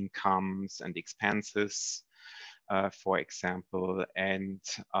verify incomes and expenses, for example. And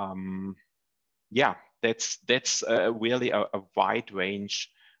yeah, that's really a wide range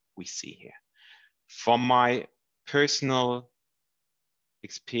we see here. From my personal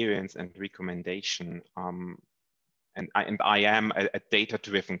experience and recommendation, and I am a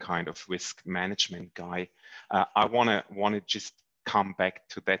data-driven kind of risk management guy, I wanna just come back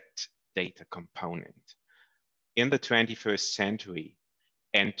to that data component. In the 21st century,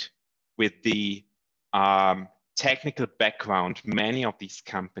 and with the technical background many of these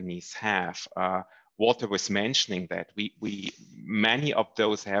companies have, Walter was mentioning that many of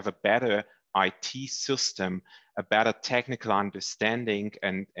those have a better IT system a better technical understanding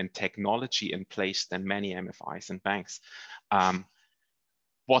and technology in place than many MFIs and banks.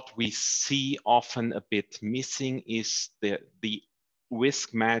 What we see often a bit missing is the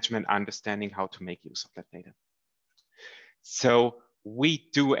risk management understanding how to make use of that data. So we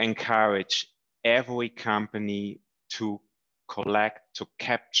do encourage every company to collect, to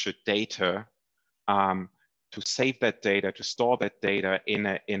capture data, to save that data, to store that data in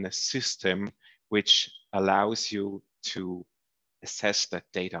a system which allows you to assess that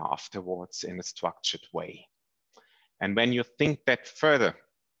data afterwards in a structured way. And when you think that further,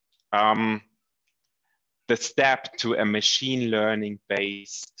 the step to a machine learning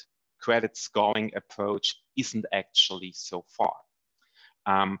based credit scoring approach isn't actually so far.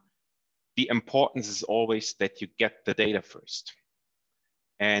 The importance is always that you get the data first.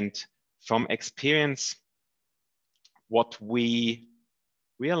 And from experience, what we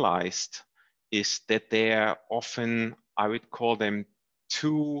realized is that there are often, I would call them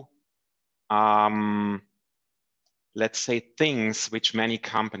two, let's say, things which many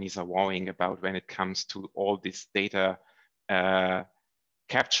companies are worrying about when it comes to all this data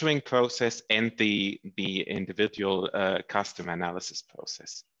capturing process and the individual customer analysis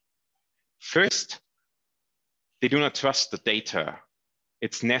process. First, they do not trust the data.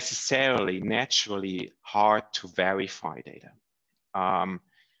 It's naturally hard to verify data.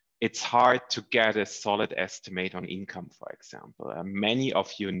 It's hard to get a solid estimate on income, for example. Many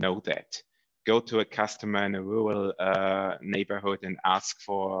of you know that. Go to a customer in a rural neighborhood and ask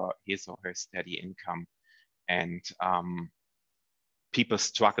for his or her steady income. And people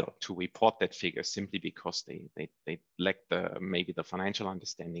struggle to report that figure simply because they lack maybe the financial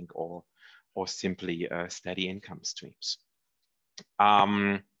understanding or simply steady income streams.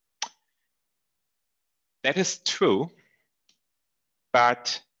 That is true,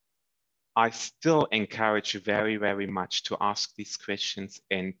 but I still encourage you very, very much to ask these questions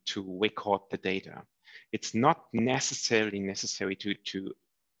and to record the data. It's not necessarily necessary to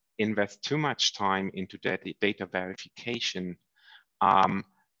invest too much time into data verification,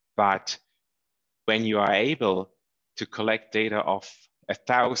 but when you are able to collect data of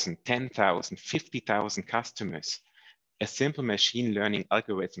 1,000, 10,000, 50,000 customers, a simple machine learning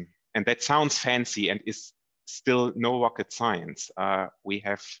algorithm, and that sounds fancy and is still no rocket science. We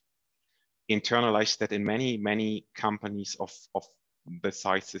have internalized that in many companies of the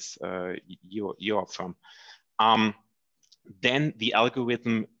sizes you're from. Then the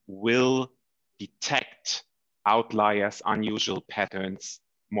algorithm will detect outliers, unusual patterns,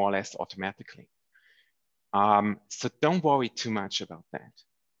 more or less automatically. So don't worry too much about that.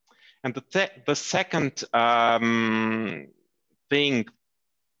 And the second thing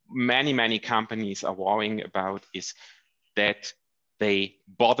many companies are worrying about is that they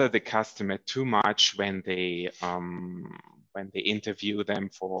bother the customer too much when they interview them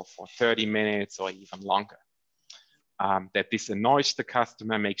for 30 minutes or even longer. That this annoys the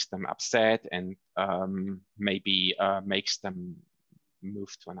customer, makes them upset, and maybe makes them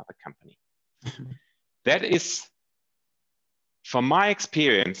move to another company. That is, from my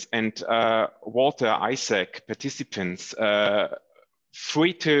experience, and Walter, Isaac, participants,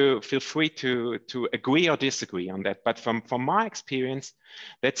 feel free to agree or disagree on that. But from my experience,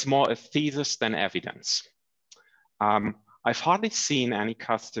 that's more a thesis than evidence. I've hardly seen any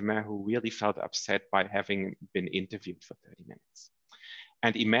customer who really felt upset by having been interviewed for 30 minutes.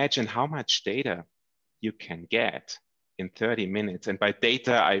 And imagine how much data you can get in 30 minutes. And by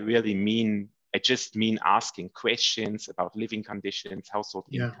data, I just mean asking questions about living conditions, household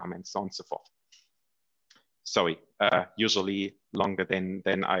income, and so on and so forth. Sorry, usually longer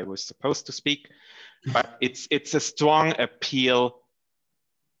than I was supposed to speak, but it's a strong appeal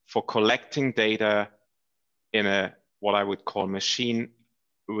for collecting data in a what I would call machine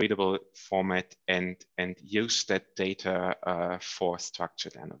readable format and use that data for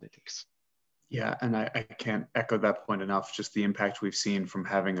structured analytics. Yeah, and I can't echo that point enough, just the impact we've seen from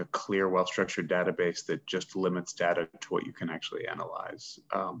having a clear, well-structured database that just limits data to what you can actually analyze.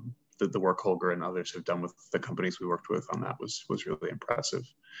 The work Holger and others have done with the companies we worked with on that was really impressive.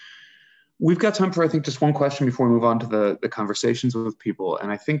 We've got time for, I think, just one question before we move on to the conversations with people.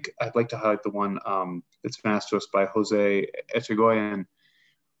 And I think I'd like to highlight the one that's been asked to us by Jose Echegoyen,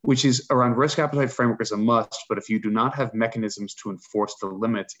 which is around risk appetite framework is a must, but if you do not have mechanisms to enforce the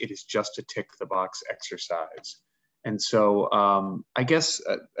limits, it is just a tick the box exercise. And so I guess,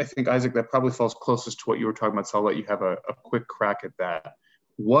 I think, Isaac, that probably falls closest to what you were talking about, so I'll let you have a quick crack at that.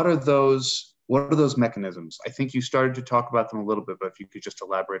 What are those mechanisms? I think you started to talk about them a little bit, but if you could just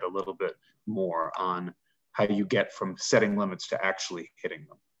elaborate a little bit more on how you get from setting limits to actually hitting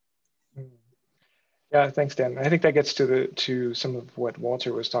them. Yeah, thanks, Dan. I think that gets to some of what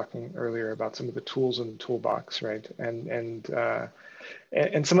Walter was talking earlier about, some of the tools in the toolbox, right? And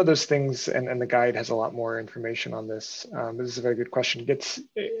some of those things, and the guide has a lot more information on this. This is a very good question.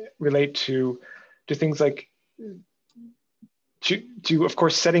 Relate to things like to of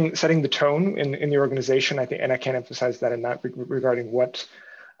course setting the tone in the organization. I think, and I can't emphasize that enough regarding what's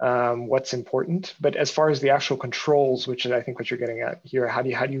important. But as far as the actual controls, which is I think what you're getting at here, how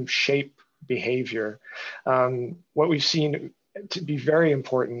do you shape behavior? What we've seen to be very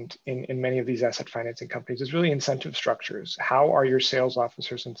important in many of these asset financing companies is really incentive structures. How are your sales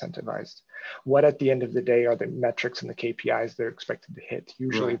officers incentivized? What at the end of the day are the metrics and the KPIs they're expected to hit?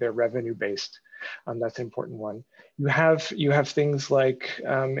 Usually they're revenue based. That's an important one. You have things like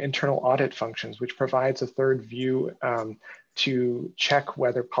internal audit functions, which provides a third view to check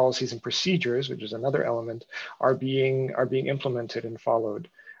whether policies and procedures, which is another element, are being implemented and followed.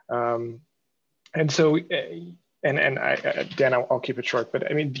 And so, Dan, I'll keep it short, but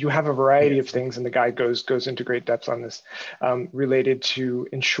I mean, you have a variety of things, and the guide goes into great depth on this, related to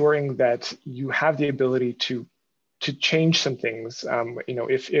ensuring that you have the ability to change some things. You know,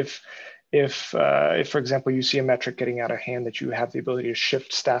 if for example, you see a metric getting out of hand, that you have the ability to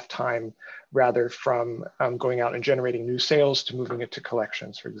shift staff time rather from going out and generating new sales to moving it to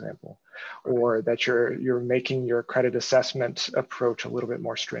collections, for example, or that you're making your credit assessment approach a little bit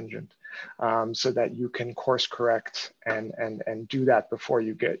more stringent, so that you can course correct and do that before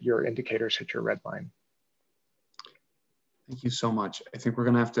you get your indicators hit your red line. Thank you so much. I think we're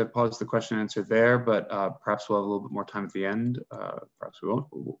going to have to pause the question and answer there, but perhaps we'll have a little bit more time at the end. Perhaps we won't.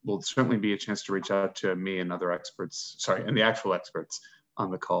 Will certainly be a chance to reach out to me and other experts, and the actual experts on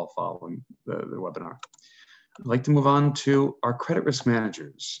the call following the webinar. I'd like to move on to our credit risk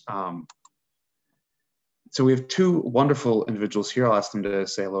managers. So we have two wonderful individuals here. I'll ask them to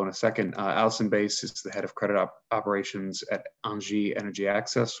say hello in a second. Alison Bass is the head of credit operations at Engie Energy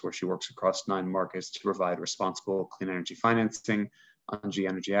Access, where she works across 9 markets to provide responsible clean energy financing. Engie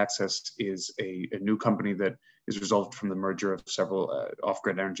Energy Access is a new company that is resulted from the merger of several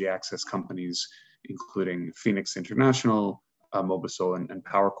off-grid energy access companies, including Phoenix International, Mobisol, and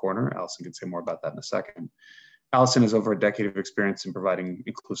Power Corner. Alison can say more about that in a second. Alison has over a decade of experience in providing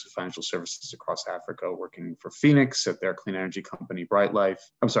inclusive financial services across Africa, working for Phoenix at their clean energy company,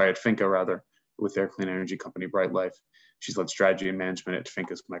 at Finca rather, with their clean energy company, Bright Life. She's led strategy and management at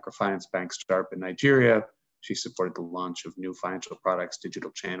Finca's microfinance bank startup in Nigeria. She supported the launch of new financial products,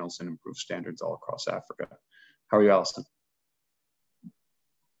 digital channels, and improved standards all across Africa. How are you, Alison?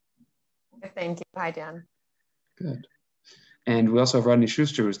 Thank you. Hi, Dan. Good. And we also have Rodney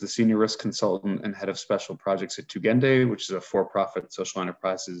Schuster, who's the senior risk consultant and head of special projects at Tugende, which is a for-profit social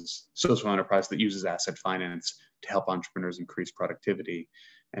enterprise that uses asset finance to help entrepreneurs increase productivity.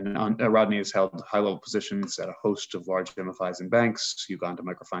 And Rodney has held high-level positions at a host of large MFIs and banks, Uganda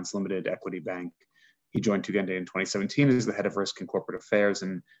Microfinance Limited, Equity Bank. He joined Tugende in 2017 as the head of risk and corporate affairs,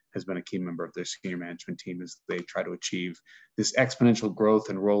 and has been a key member of their senior management team as they try to achieve this exponential growth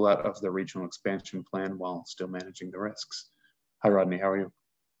and rollout of the regional expansion plan while still managing the risks. Hi, Rodney, how are you?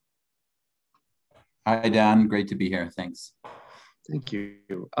 Hi, Dan, great to be here, thanks. Thank you.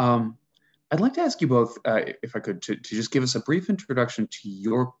 I'd like to ask you both, if I could, to just give us a brief introduction to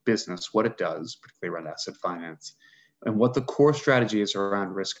your business, what it does, particularly around asset finance, and what the core strategy is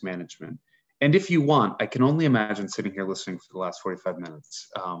around risk management. And if you want, I can only imagine sitting here listening for the last 45 minutes.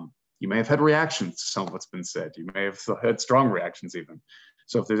 You may have had reactions to some of what's been said. You may have had strong reactions even.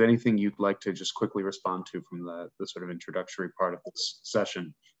 So if there's anything you'd like to just quickly respond to from the sort of introductory part of this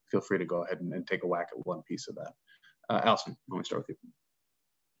session, feel free to go ahead and take a whack at one piece of that. Alison, let me start with you.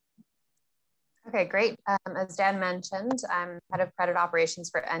 Okay, great. As Dan mentioned, I'm head of credit operations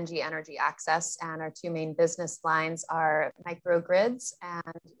for Engie Energy Access, and our 2 main business lines are microgrids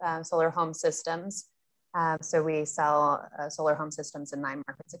and solar home systems. So we sell solar home systems in 9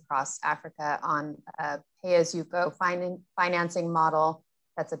 markets across Africa on a pay-as-you-go financing model.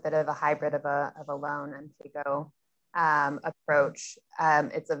 That's a bit of a hybrid of a loan and pay-go approach.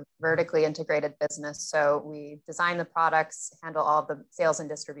 It's a vertically integrated business. So we design the products, handle all of the sales and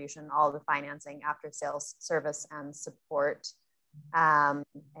distribution, all of the financing, after sales service and support.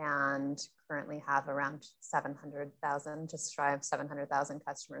 And currently have around 700,000, just shy of 700,000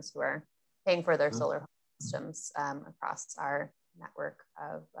 customers who are paying for their solar home systems across our network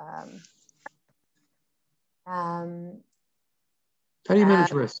of how do you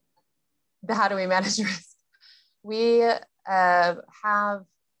manage risk? How do we manage risk? We have, I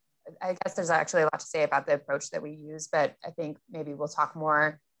guess there's actually a lot to say about the approach that we use, but I think maybe we'll talk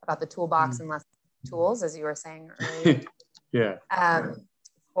more about the toolbox and less tools, as you were saying earlier. Yeah.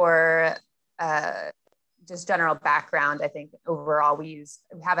 For just general background, I think overall we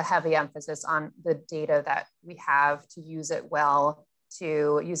have a heavy emphasis on the data that we have, to use it well,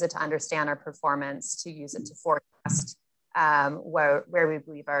 to use it to understand our performance, to use it to forecast where we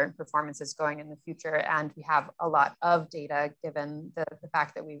believe our performance is going in the future. And we have a lot of data given the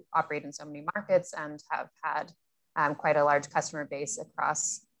fact that we operate in so many markets and have had quite a large customer base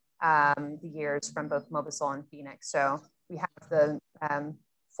across the years from both Mobisol and Phoenix. So we have the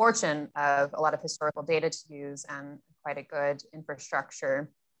fortune of a lot of historical data to use and quite a good infrastructure.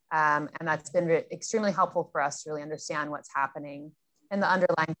 And that's been extremely helpful for us to really understand what's happening in the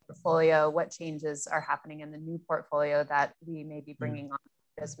underlying portfolio, what changes are happening in the new portfolio that we may be bringing on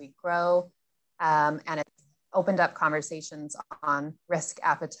as we grow. And it's opened up conversations on risk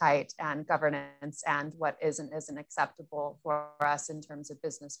appetite and governance and what is and isn't acceptable for us in terms of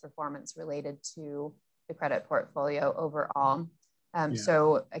business performance related to the credit portfolio overall.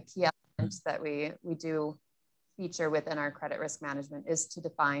 So a key element that we do feature within our credit risk management is to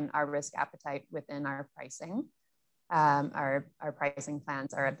define our risk appetite within our pricing. Our pricing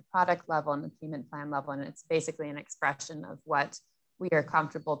plans are at the product level and the payment plan level, and it's basically an expression of what we are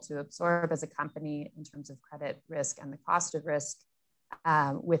comfortable to absorb as a company in terms of credit risk and the cost of risk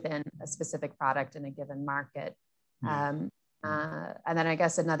within a specific product in a given market. And then I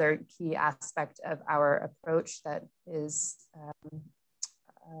guess another key aspect of our approach that is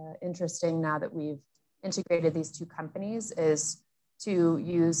interesting now that we've integrated these two companies is to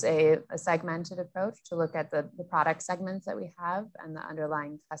use a segmented approach to look at the product segments that we have and the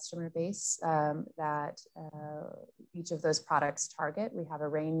underlying customer base that each of those products target. We have a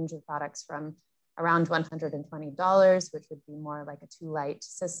range of products from around $120, which would be more like a 2-light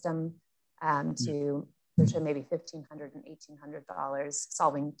system, to maybe $1,500 and $1,800,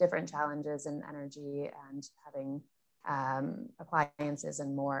 solving different challenges in energy and having appliances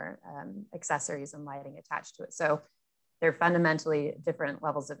and more accessories and lighting attached to it. So they're fundamentally different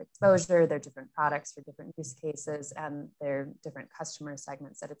levels of exposure, they're different products for different use cases, and they're different customer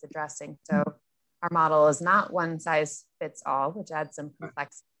segments that it's addressing. So our model is not one size fits all, which adds some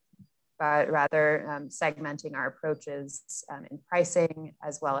complexity, but rather segmenting our approaches in pricing,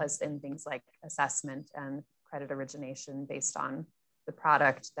 as well as in things like assessment and credit origination based on the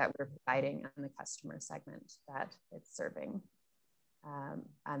product that we're providing and the customer segment that it's serving.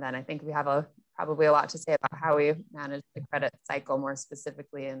 And then I think we have probably a lot to say about how we manage the credit cycle more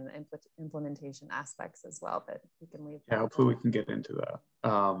specifically in the implementation aspects as well, but we can leave that. Yeah, hopefully we can get into that.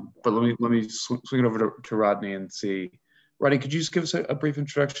 But let me swing it over to Rodney and see. Rodney, could you just give us a brief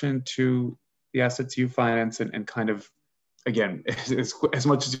introduction to the assets you finance and kind of, again, as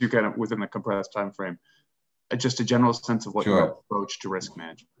much as you can within the compressed time frame, just a general sense of what your approach to risk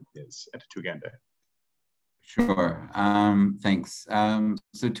management is at Tugende? Sure. Thanks.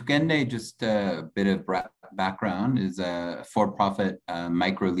 So Tugende, just a bit of background, is a for-profit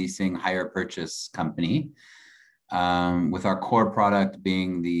micro-leasing hire purchase company, with our core product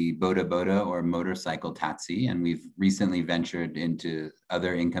being the Boda Boda or motorcycle taxi. And we've recently ventured into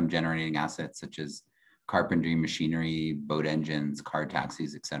other income-generating assets such as carpentry, machinery, boat engines, car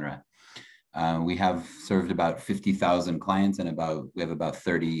taxis, etc. We have served about 50,000 clients and we have about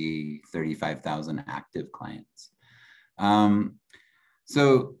 35,000 active clients.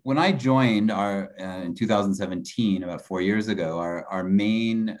 So when I joined in 2017, about 4 years ago, our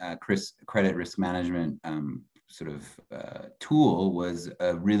main credit risk management tool was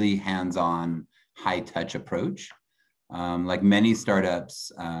a really hands-on, high-touch approach. Like many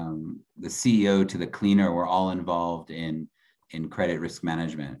startups, the CEO to the cleaner were all involved in credit risk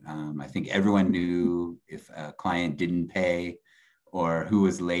management. I think everyone knew if a client didn't pay or who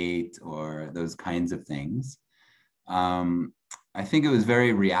was late or those kinds of things. I think it was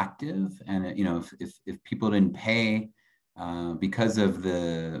very reactive, and if people didn't pay because of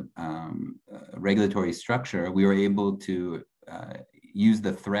the regulatory structure, we were able to use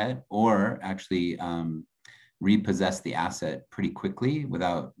the threat or actually repossess the asset pretty quickly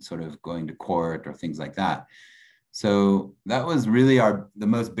without sort of going to court or things like that. So that was really the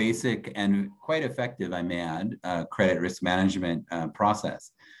most basic and quite effective, I may add, credit risk management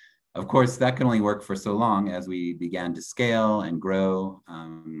process. Of course, that can only work for so long as we began to scale and grow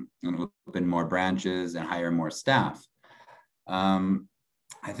and open more branches and hire more staff.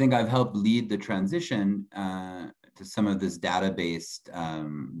 I think I've helped lead the transition to some of this data-based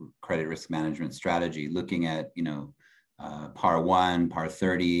credit risk management strategy, looking at, PAR 1, PAR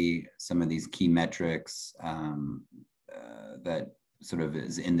 30, some of these key metrics that sort of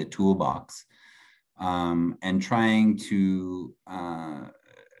is in the toolbox, and trying to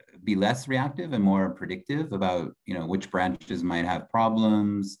be less reactive and more predictive about, which branches might have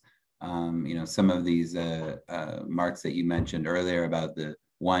problems, You know, some of these marks that you mentioned earlier about the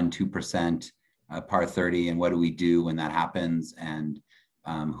 1-2% par 30, and what do we do when that happens, and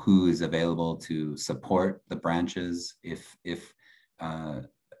who is available to support the branches if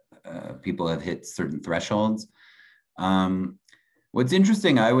people have hit certain thresholds. What's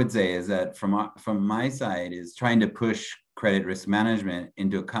interesting, I would say, is that from my side is trying to push credit risk management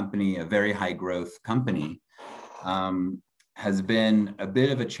into a company, a very high growth company, has been a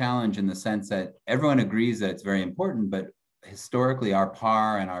bit of a challenge in the sense that everyone agrees that it's very important, but historically our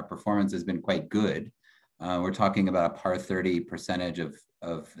par and our performance has been quite good. We're talking about a par 30 percentage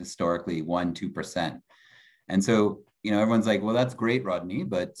of historically 1-2%. And so, you know, everyone's like, well, that's great, Rodney,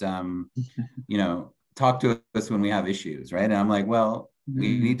 but, you know, talk to us when we have issues, right? And I'm like, well,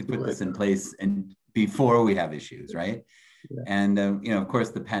 we need to put this in place and before we have issues, right? Yeah. And, you know, of course,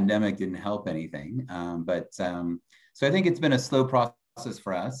 the pandemic didn't help anything. So I think it's been a slow process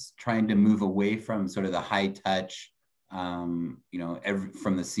for us, trying to move away from sort of the high touch, you know,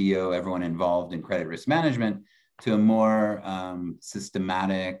 from the CEO, everyone involved in credit risk management, to a more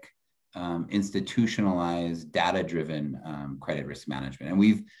systematic, institutionalized, data-driven credit risk management. And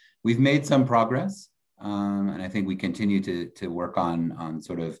we've made some progress, and I think we continue to work on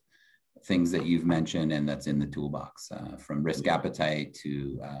sort of things that you've mentioned and that's in the toolbox, from risk appetite to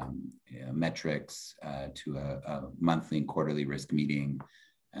you know, metrics, to a monthly and quarterly risk meeting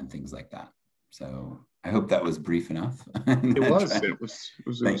and things like that. So I hope that was brief enough. It was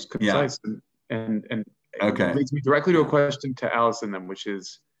concise. Yeah. And okay. It leads me directly to a question to Allison then, which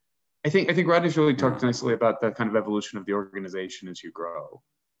is, I think Rodney's really talked nicely about the kind of evolution of the organization as you grow.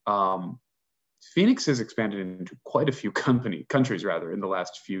 Phoenix has expanded into quite a few countries in the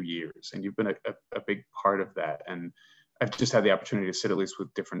last few years, and you've been a big part of that. And I've just had the opportunity to sit at least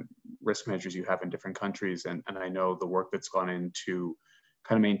with different risk managers you have in different countries, and I know the work that's gone into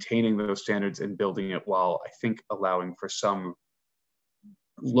kind of maintaining those standards and building it, while I think allowing for some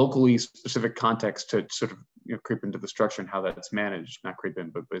locally specific context to sort of, you know, creep into the structure and how that's managed, not creep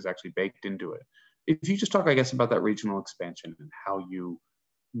in, but is actually baked into it. If you just talk, I guess, about that regional expansion and how you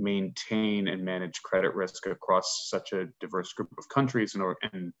maintain and manage credit risk across such a diverse group of countries and sort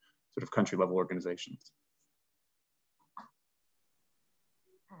of country level organizations.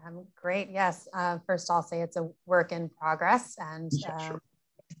 Great, yes. First, I'll say it's a work in progress, and sure.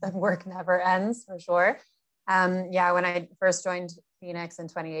 The work never ends, for sure. Yeah, when I first joined Phoenix in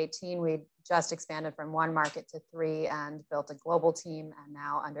 2018, we just expanded from 1 market to 3 and built a global team, and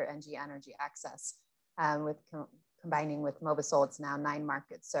now under NG Energy Access, combining with Mobisol, it's now 9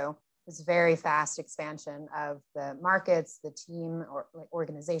 markets. So it's very fast expansion of the markets, the team, or like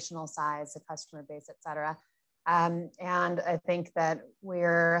organizational size, the customer base, et cetera. And I think that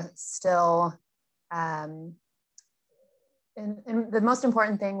we're still, and the most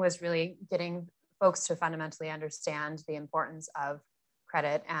important thing was really getting folks to fundamentally understand the importance of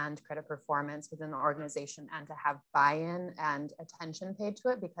credit and credit performance within the organization, and to have buy-in and attention paid to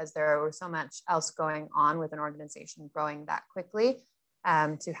it, because there was so much else going on with an organization growing that quickly,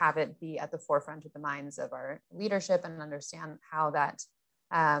 to have it be at the forefront of the minds of our leadership and understand how that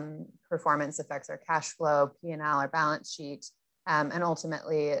performance affects our cash flow, P&L, our balance sheet, and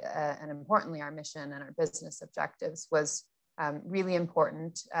ultimately, and importantly, our mission and our business objectives was really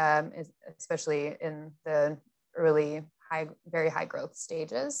important, especially in the early very high growth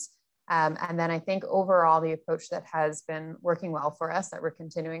stages. And then I think overall, the approach that has been working well for us, that we're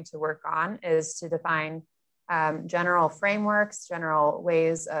continuing to work on, is to define general frameworks, general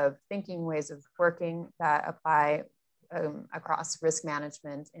ways of thinking, ways of working that apply across risk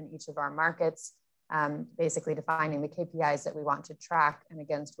management in each of our markets, basically defining the KPIs that we want to track and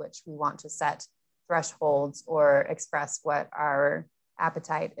against which we want to set thresholds or express what our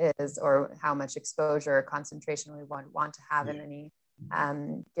appetite is, or how much exposure or concentration we want to have in any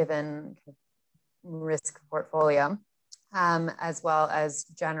given risk portfolio, as well as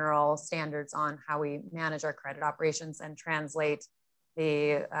general standards on how we manage our credit operations and translate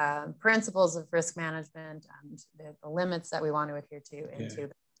the principles of risk management and the limits that we want to adhere to into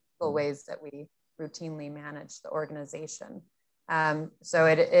the ways that we routinely manage the organization. So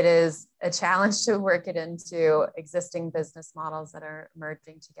it is a challenge to work it into existing business models that are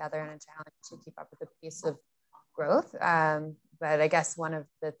merging together, and a challenge to keep up with the pace of growth. But I guess one of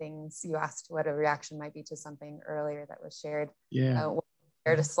the things you asked what a reaction might be to something earlier that was shared. Yeah.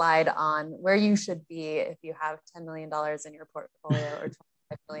 Shared a slide on where you should be if you have $10 million in your portfolio or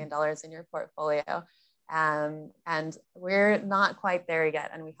 $25 million in your portfolio. And we're not quite there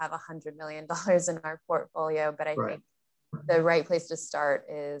yet, and we have $100 million in our portfolio, but I think the right place to start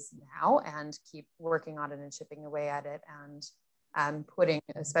is now, and keep working on it and chipping away at it, and putting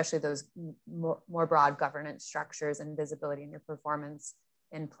especially those more broad governance structures and visibility in your performance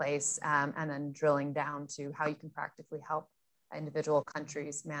in place, and then drilling down to how you can practically help individual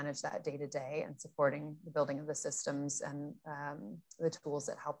countries manage that day to day, and supporting the building of the systems and the tools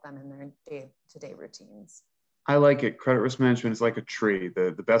that help them in their day-to-day routines. I like it. Credit risk management is like a tree.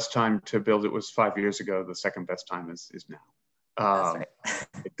 The best time to build it was 5 years ago. The second best time is now. That's right.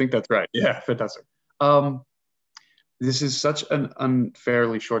 I think that's right. Yeah, fantastic. This is such an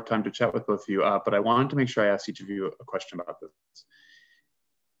unfairly short time to chat with both of you, but I wanted to make sure I asked each of you a question about this.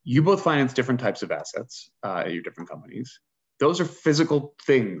 You both finance different types of assets at your different companies. Those are physical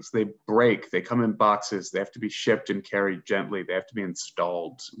things. They break, they come in boxes, they have to be shipped and carried gently, they have to be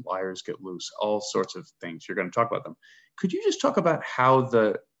installed, wires get loose, all sorts of things. You're going to talk about them. Could you just talk about how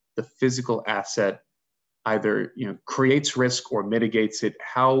the physical asset either creates risk or mitigates it,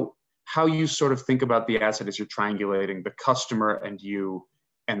 how you sort of think about the asset as you're triangulating the customer and you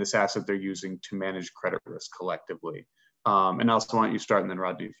and this asset they're using to manage credit risk collectively? And also, why don't you start, and then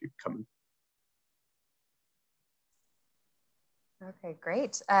Rodney, if you come in. Okay,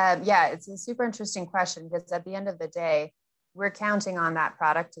 great. Yeah, it's a super interesting question, because at the end of the day, we're counting on that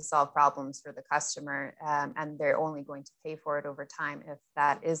product to solve problems for the customer, and they're only going to pay for it over time if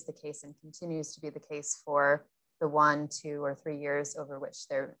that is the case and continues to be the case for the 1, 2, or 3 years over which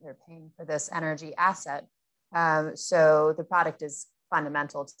they're paying for this energy asset. So the product is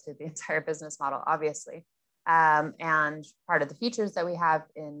fundamental to the entire business model, obviously. And part of the features that we have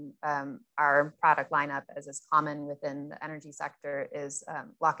in our product lineup, as is common within the energy sector, is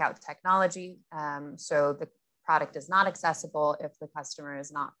lockout technology. So the product is not accessible if the customer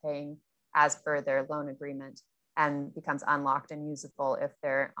is not paying as per their loan agreement, and becomes unlocked and usable if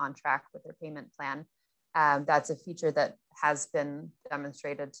they're on track with their payment plan. That's a feature that has been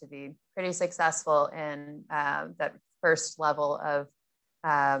demonstrated to be pretty successful in that first level of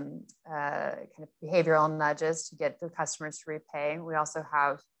kind of behavioral nudges to get the customers to repay. We also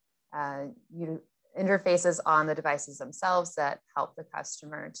have interfaces on the devices themselves that help the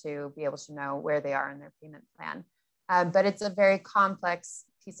customer to be able to know where they are in their payment plan. But it's a very complex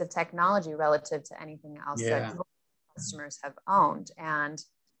piece of technology relative to anything else that customers have owned. And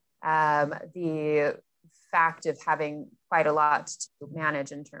the fact of having quite a lot to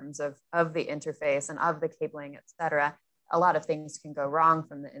manage in terms of the interface and of the cabling, et cetera, a lot of things can go wrong,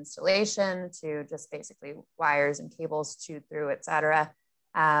 from the installation to just basically wires and cables chewed through, et cetera.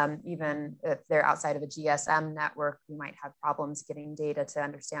 Even if they're outside of a GSM network, we might have problems getting data to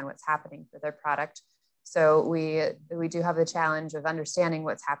understand what's happening for their product. So we do have the challenge of understanding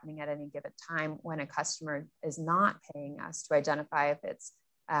what's happening at any given time when a customer is not paying us, to identify if it's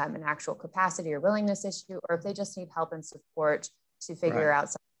an actual capacity or willingness issue, or if they just need help and support to figure out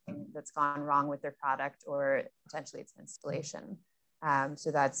something that's gone wrong with their product, or potentially its installation.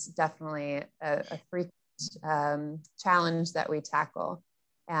 So that's definitely a frequent challenge that we tackle.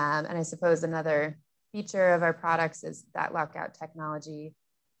 And I suppose another feature of our products is that lockout technology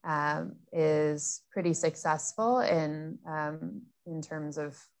is pretty successful in terms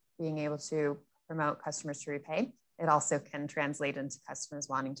of being able to promote customers to repay. It also can translate into customers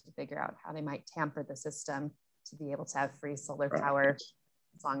wanting to figure out how they might tamper the system to be able to have free solar power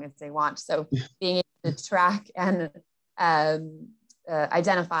as long as they want. So being able to track and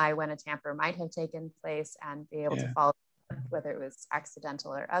identify when a tamper might have taken place and be able to follow up, whether it was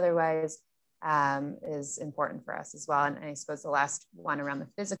accidental or otherwise, is important for us as well. And I suppose the last one around the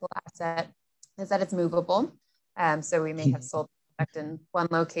physical asset is that it's movable. So we may have sold in one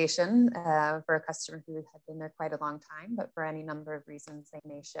location for a customer who had been there quite a long time, but for any number of reasons, they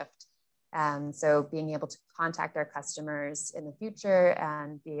may shift. So being able to contact our customers in the future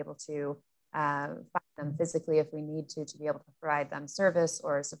and be able to find them physically if we need to be able to provide them service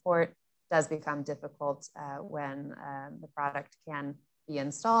or support does become difficult when the product can be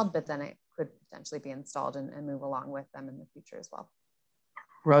installed, but then it could potentially be installed and move along with them in the future as well.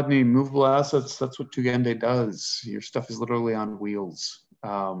 Rodney, movable assets, that's what Tugende does. Your stuff is literally on wheels.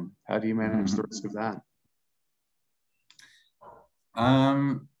 How do you manage the risk of that?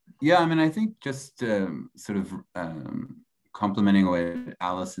 Yeah, I mean, I think just sort of complementing what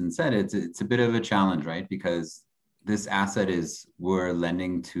Allison said, it's a bit of a challenge, right? Because this asset is, we're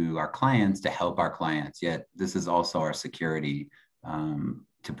lending to our clients to help our clients, yet this is also our security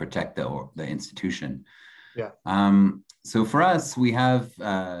to protect the institution. Yeah. So for us, we have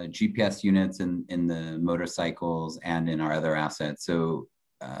GPS units in the motorcycles and in our other assets. So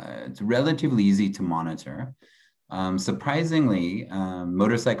it's relatively easy to monitor. Surprisingly,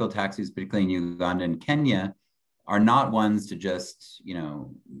 motorcycle taxis, particularly in Uganda and Kenya, are not ones to just,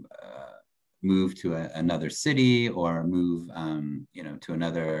 move to another city or move, you know, to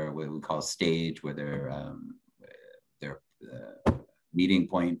another what we call stage where they're meeting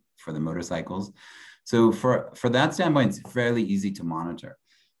point for the motorcycles. So for that standpoint, it's fairly easy to monitor.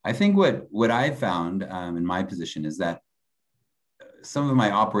 I think what I've found in my position is that some of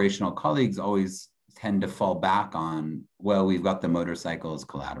my operational colleagues always tend to fall back on, well, we've got the motorcycle as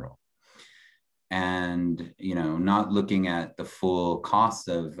collateral. And, you know, not looking at the full cost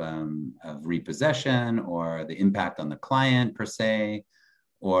of repossession or the impact on the client per se,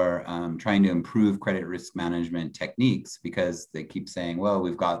 or trying to improve credit risk management techniques because they keep saying, well,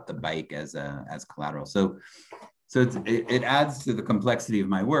 we've got the bike as collateral. So it adds to the complexity of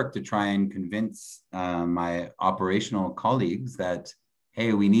my work to try and convince my operational colleagues that,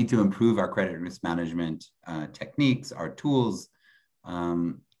 hey, we need to improve our credit risk management techniques, our tools,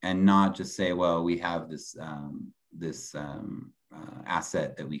 and not just say, well, we have this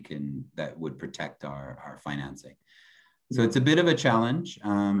asset that would protect our financing. So it's a bit of a challenge.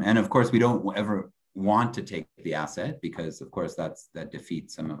 And of course, we don't ever want to take the asset because of course that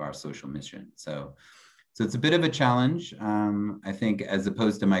defeats some of our social mission. So it's a bit of a challenge, I think, as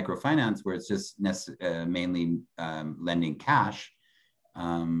opposed to microfinance, where it's just mainly lending cash,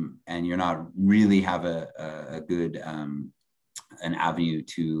 and you're not really have a good an avenue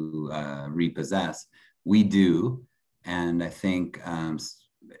to repossess. We do, and I think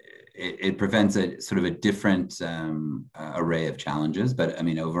it prevents a sort of a different array of challenges. But I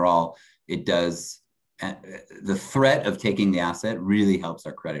mean, overall, it does. The threat of taking the asset really helps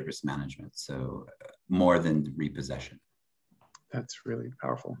our credit risk management. So more than repossession. That's really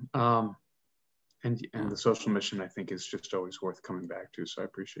powerful. And the social mission, I think, is just always worth coming back to. So I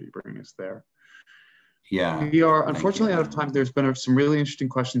appreciate you bringing us there. Yeah. We are unfortunately out of time. There's been some really interesting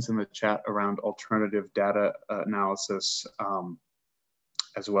questions in the chat around alternative data analysis,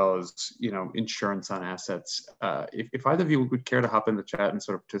 as well as, you know, insurance on assets. If either of you would care to hop in the chat and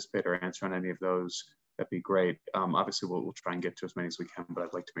sort of participate or answer on any of those, that'd be great. Obviously, we'll try and get to as many as we can, but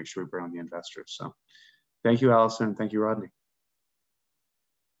I'd like to make sure we bring on the investors. So thank you, Allison. Thank you, Rodney.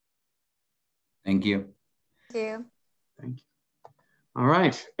 Thank you. Thank you. Thank you. All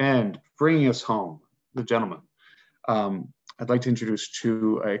right, and bringing us home, the gentleman. I'd like to introduce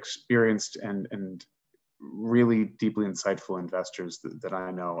two experienced and really deeply insightful investors that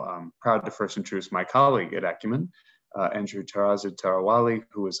I know. I'm proud to first introduce my colleague at Acumen, Andrew Tarawali,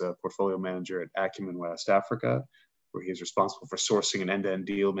 who is a portfolio manager at Acumen West Africa, where he is responsible for sourcing and end-to-end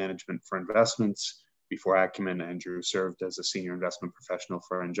deal management for investments. Before Acumen, Andrew served as a senior investment professional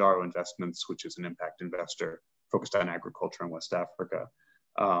for Njaro Investments, which is an impact investor focused on agriculture in West Africa.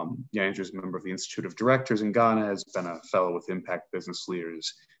 Andrew is a member of the Institute of Directors in Ghana, has been a fellow with Impact Business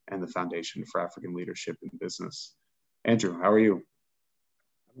Leaders and the Foundation for African Leadership in Business. Andrew, how are you?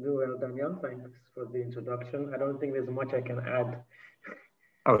 I'm doing well, Daniel. Thanks for the introduction. I don't think there's much I can add.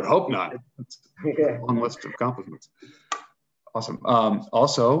 I would hope not. It's a long list of accomplishments. Awesome.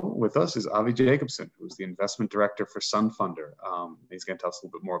 Also with us is Avi Jacobson, who's the investment director for Sunfunder. He's going to tell us a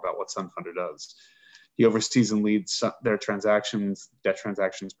little bit more about what Sunfunder does. He oversees and leads their debt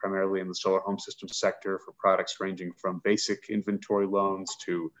transactions, primarily in the solar home system sector for products ranging from basic inventory loans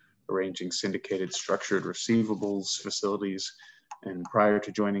to arranging syndicated structured receivables facilities. And prior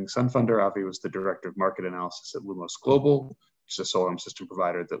to joining Sunfunder, Avi was the director of market analysis at Lumos Global, which is a solar home system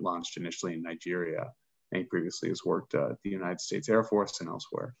provider that launched initially in Nigeria. And he previously has worked at the United States Air Force and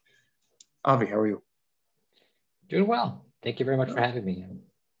elsewhere. Avi, how are you? Doing well. Thank you very much for having me.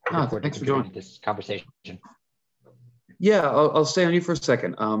 Thanks for joining this conversation. Yeah, I'll stay on you for a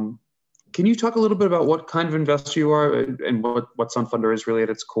second. Can you talk a little bit about what kind of investor you are and what Sunfunder is really at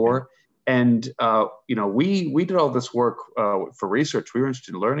its core? And you know, we did all this work for research. We were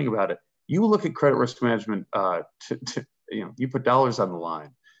interested in learning about it. You look at credit risk management you know, you put dollars on the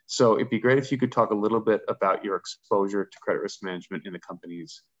line. So it'd be great if you could talk a little bit about your exposure to credit risk management in the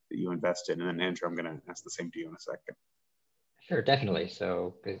companies that you invest in. And then Andrew, I'm going to ask the same to you in a second. Sure, definitely.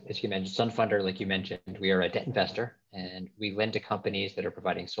 So as you mentioned, Sunfunder, like you mentioned, we are a debt investor and we lend to companies that are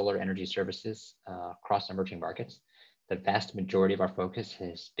providing solar energy services across emerging markets. The vast majority of our focus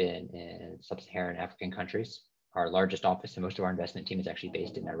has been in sub-Saharan African countries. Our largest office and most of our investment team is actually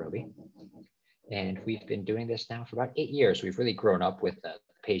based in Nairobi. And we've been doing this now for about 8 years. We've really grown up with the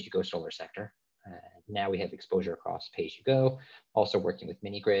pay-as-you-go solar sector. Now we have exposure across pay-as-you-go, also working with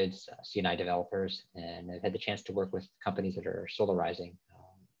mini grids, C&I developers, and I've had the chance to work with companies that are solarizing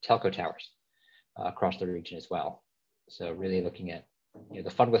telco towers across the region as well. So really looking at, you know,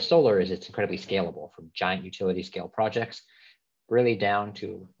 the fun with solar is it's incredibly scalable, from giant utility scale projects really down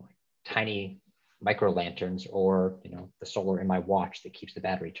to tiny micro lanterns or, you know, the solar in my watch that keeps the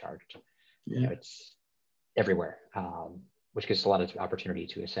battery charged. You know, it's everywhere, which gives a lot of opportunity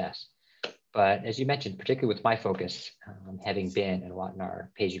to assess. But as you mentioned, particularly with my focus, having been a lot in our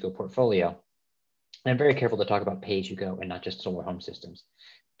pay-as-you-go portfolio, I'm very careful to talk about pay-as-you-go and not just solar home systems,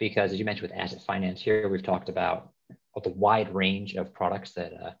 because as you mentioned with asset finance here, we've talked about the wide range of products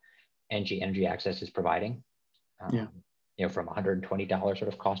that NG Energy Access is providing. You know, from $120 sort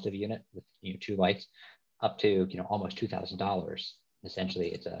of cost of a unit with 2 lights up to almost $2,000.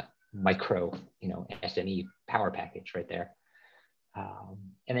 Essentially, it's a micro SME power package right there.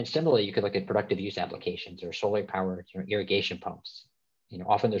 And then similarly, you could look at productive use applications or solar powered irrigation pumps.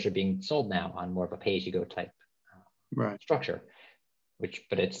 Often those are being sold now on more of a pay-as-you-go type structure,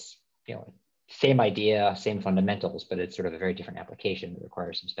 but it's same idea, same fundamentals, but it's sort of a very different application that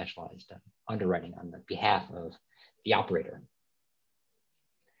requires some specialized underwriting on the behalf of the operator.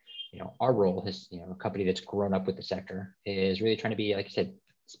 Our role as a company that's grown up with the sector is really trying to be, like I said,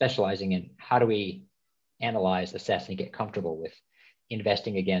 specializing in how do we analyze, assess, and get comfortable with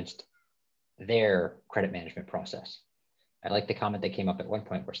investing against their credit management process. I like the comment that came up at one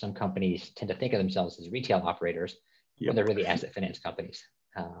point where some companies tend to think of themselves as retail operators when they're really asset finance companies.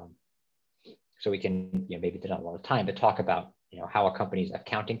 So we can, maybe not a lot of time, but talk about, how a company's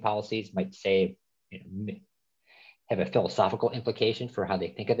accounting policies might say, have a philosophical implication for how they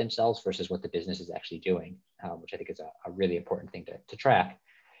think of themselves versus what the business is actually doing, which I think is a really important thing to track.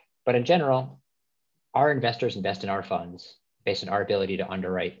 But in general, our investors invest in our funds based on our ability to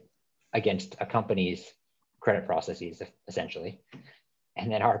underwrite against a company's credit processes, essentially.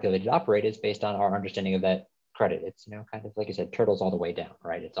 And then our ability to operate is based on our understanding of that credit. It's, kind of like I said, turtles all the way down,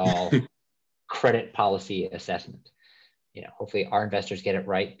 right? It's all credit policy assessment. Hopefully our investors get it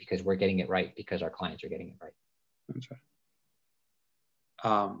right because we're getting it right because our clients are getting it right. That's right.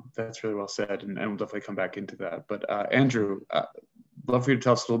 That's really well said, and we'll definitely come back into that. But Andrew, love for you to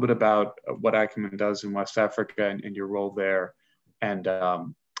tell us a little bit about what Acumen does in West Africa and your role there, and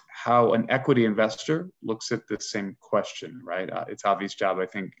how an equity investor looks at the same question, right? It's obvious job, I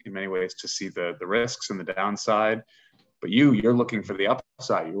think, in many ways to see the risks and the downside, but you're looking for the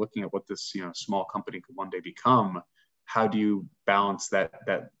upside. You're looking at what this small company could one day become. How do you balance that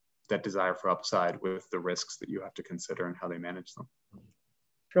desire for upside with the risks that you have to consider and how they manage them?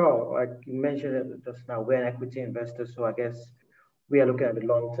 Sure, like you mentioned it just now, we're an equity investor, so I guess we are looking at the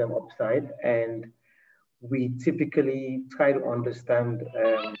long-term upside, and we typically try to understand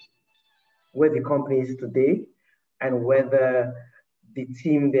where the company is today and whether the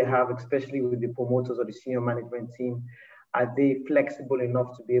team they have, especially with the promoters or the senior management team, are they flexible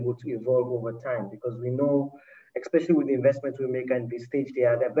enough to be able to evolve over time? Because we know, especially with the investments we make and the stage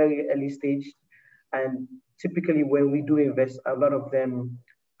they're very early stage. And typically when we do invest, a lot of them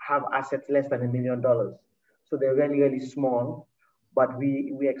have assets less than $1 million. So they're really, really small, but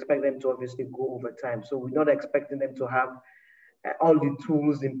we expect them to obviously go over time. So we're not expecting them to have all the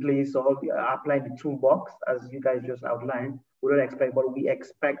tools in place or apply the toolbox, as you guys just outlined. We don't expect, but we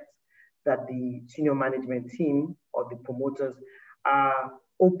expect that the senior management team or the promoters are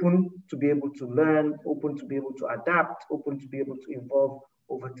open to be able to learn, open to be able to adapt, open to be able to evolve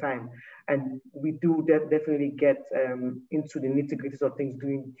over time. And we do definitely get into the nitty-gritties of things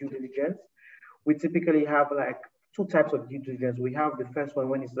doing due diligence. We typically have like 2 types of due diligence. We have the first one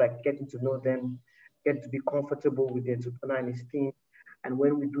when it's like getting to know them, get to be comfortable with the entrepreneur and his team. And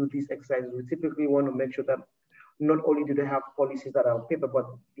when we do these exercises, we typically want to make sure that not only do they have policies that are on paper, but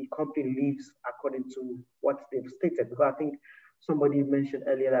the company lives according to what they've stated. Because I think somebody mentioned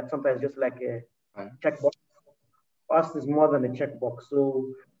earlier that sometimes just like a checkbox, for us is more than a checkbox. So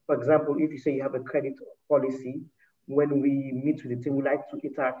for example, if you say you have a credit policy, when we meet with the team, we like to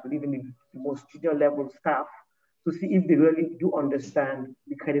interact with even the most junior level staff to see if they really do understand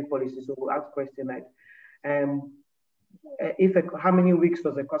the credit policy. So we'll ask questions like, how many weeks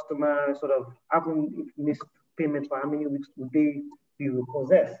does a customer sort of haven't missed payments for how many weeks would they be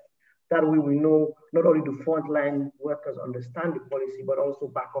repossessed? That way we know not only do frontline workers understand the policy, but also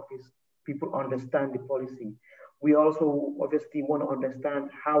back office people understand the policy. We also obviously want to understand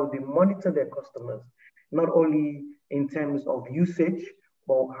how they monitor their customers, not only in terms of usage,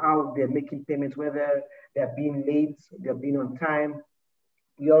 but how they're making payments, whether they're being late, they're being on time.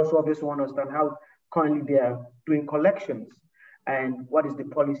 We also obviously want to understand how currently they are doing collections and what is the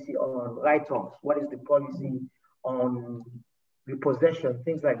policy on write-offs, what is the policy on repossession,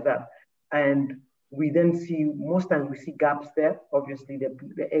 things like that. And we then see, most times we see gaps there, obviously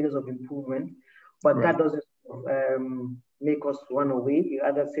the areas of improvement, but that doesn't make us run away. It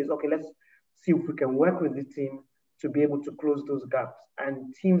rather says, okay, let's see if we can work with the team to be able to close those gaps.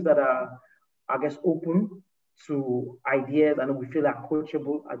 And teams that are, I guess, open to ideas and we feel are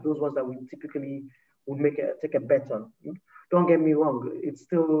coachable are those ones that we typically would take a bet on. Don't get me wrong, it's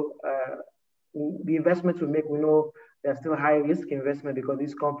still the investments we make, we know they're still high risk investment because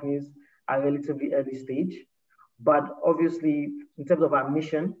these companies are relatively early stage. But obviously, in terms of our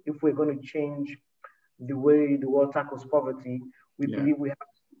mission, if we're going to change the way the world tackles poverty, we believe we have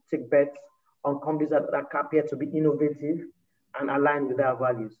to take bets on companies that appear to be innovative and aligned with our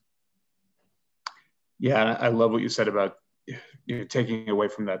values. Yeah, I love what you said about taking away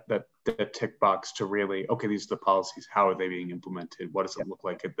from that tick box to really, okay, these are the policies. How are they being implemented? What does it look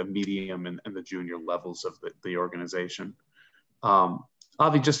like at the medium and the junior levels of the organization?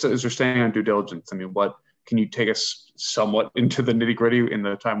 Avi, just as we're staying on due diligence, I mean, what can you take us somewhat into the nitty gritty in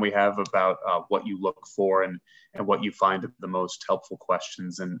the time we have about what you look for and what you find the most helpful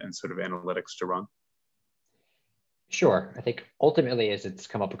questions and sort of analytics to run? Sure. I think ultimately, as it's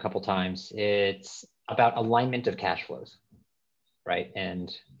come up a couple times, it's about alignment of cash flows, right?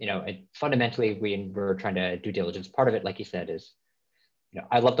 And fundamentally, we're trying to due diligence. Part of it, like you said, is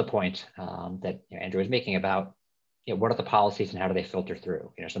I love the point that Andrew was making about what are the policies and how do they filter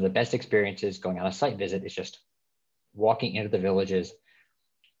through? Some of the best experiences going on a site visit is just walking into the villages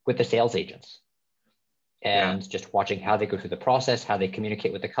with the sales agents and just watching how they go through the process, how they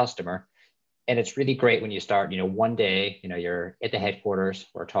communicate with the customer. And it's really great when you start, one day, you're at the headquarters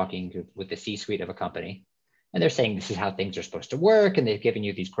or talking with the C-suite of a company, and they're saying this is how things are supposed to work. And they've given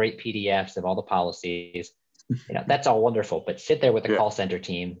you these great PDFs of all the policies. That's all wonderful, but sit there with the call center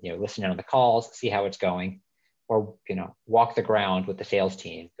team, listen in on the calls, see how it's going, or, walk the ground with the sales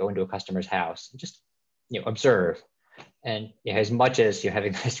team, go into a customer's house and just, observe. And as much as you're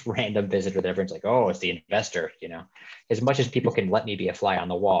having this random visitor that everyone's like, oh, it's the investor, as much as people can let me be a fly on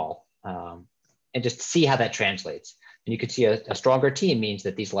the wall, and just see how that translates. And you could see a stronger team means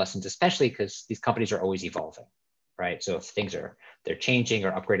that these lessons, especially because these companies are always evolving, right? So if things they're changing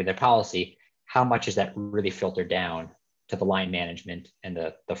or upgrading their policy, how much is that really filtered down to the line management and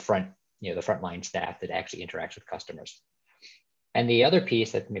the frontline staff that actually interacts with customers? And the other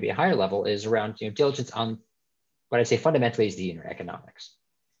piece that maybe a higher level is around diligence on what I'd say fundamentally is the unit economics,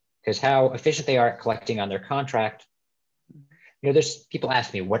 because how efficient they are at collecting on their contract. There's people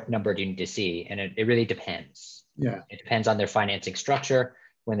ask me, what number do you need to see? And it really depends. Yeah. It depends on their financing structure,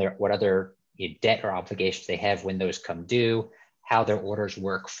 what other debt or obligations they have when those come due, how their orders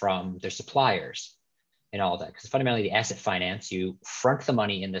work from their suppliers and all that. Because fundamentally the asset finance, you front the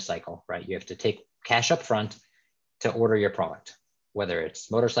money in the cycle, right? You have to take cash up front to order your product, whether it's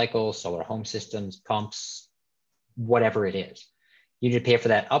motorcycles, solar home systems, pumps, whatever it is. You need to pay for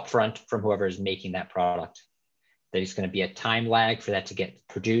that upfront from whoever is making that product. There's going to be a time lag for that to get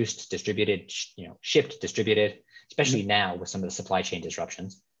produced, distributed, shipped, distributed, especially now with some of the supply chain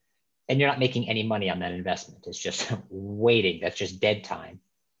disruptions. And you're not making any money on that investment. It's just waiting. That's just dead time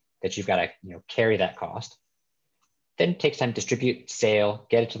that you've got to carry that cost. Then it takes time to distribute, sale,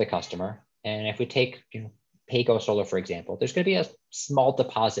 get it to the customer. And if we take PayGo Solar, for example, there's going to be a small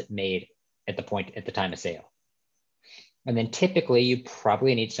deposit made at the time of sale. And then typically you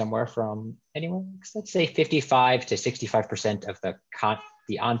probably need somewhere from anywhere, let's say 55 to 65% of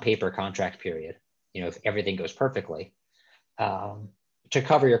the on paper contract period, if everything goes perfectly, to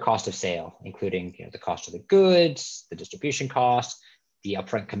cover your cost of sale, including the cost of the goods, the distribution costs, the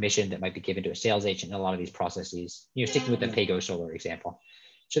upfront commission that might be given to a sales agent in a lot of these processes, sticking with the PayGo Solar example.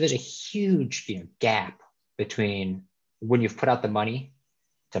 So there's a huge gap between when you've put out the money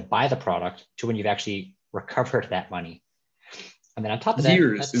to buy the product to when you've actually recovered that money. And then on top of that,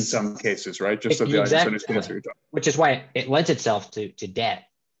 years in some cases, right? Just so the audience understands what you're talking about. Which is why it lends itself to debt.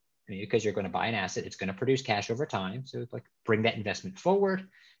 Because you're going to buy an asset, it's going to produce cash over time. So bring that investment forward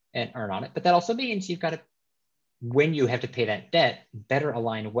and earn on it. But that also means you've got to, when you have to pay that debt, better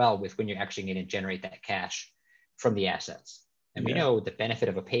align well with when you're actually going to generate that cash from the assets. And we know the benefit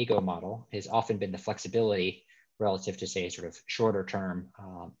of a PayGo model has often been the flexibility relative to, say, sort of shorter term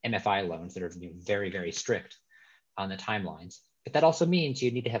MFI loans that are very, very strict on the timelines. But that also means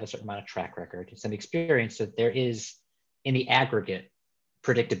you need to have a certain amount of track record, some experience, so there is, in the aggregate,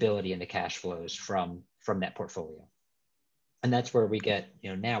 predictability in the cash flows from that portfolio. And that's where we get,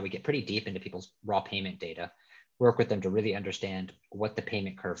 now we get pretty deep into people's raw payment data, work with them to really understand what the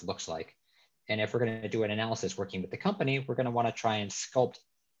payment curve looks like. And if we're going to do an analysis working with the company, we're going to want to try and sculpt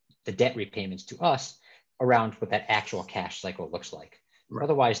the debt repayments to us around what that actual cash cycle looks like. Right.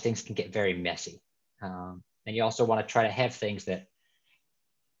 Otherwise, things can get very messy. And you also want to try to have things that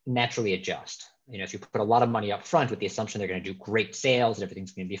naturally adjust. If you put a lot of money up front with the assumption they're going to do great sales and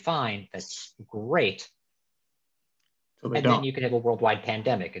everything's going to be fine, that's great. And then you can have a worldwide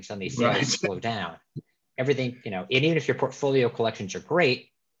pandemic and suddenly sales slow down. everything, and even if your portfolio collections are great,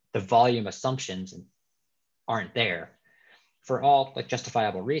 the volume assumptions aren't there for all like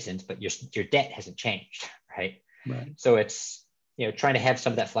justifiable reasons, but your debt hasn't changed, right? Right. So it's, trying to have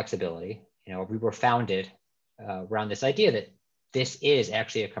some of that flexibility. We were founded around this idea that this is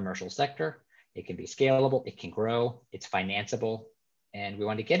actually a commercial sector. It can be scalable, it can grow, it's financeable, and we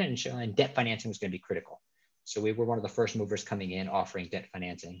wanted to get it and debt financing was going to be critical. So we were one of the first movers coming in offering debt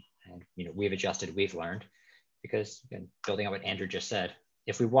financing, and we've adjusted, we've learned, because again, building on what Andrew just said,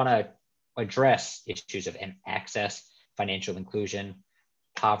 if we want to address issues of access, financial inclusion,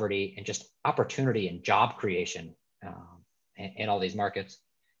 poverty, and just opportunity and job creation in all these markets,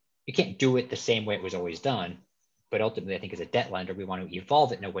 you can't do it the same way it was always done. But ultimately, I think as a debt lender, we want to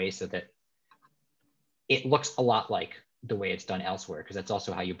evolve it in a way so that it looks a lot like the way it's done elsewhere, because that's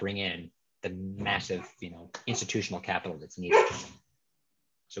also how you bring in the massive, institutional capital that's needed.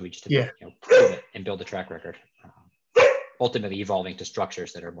 So we just have to prove it and build a track record, ultimately evolving to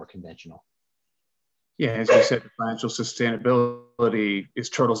structures that are more conventional. Yeah, as you said, financial sustainability is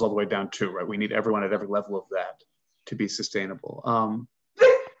turtles all the way down too, right? We need everyone at every level of that to be sustainable.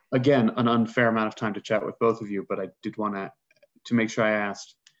 Again, an unfair amount of time to chat with both of you, but I did want to make sure I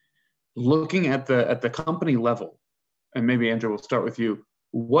asked, looking at the company level, and maybe Andrew, we'll start with you.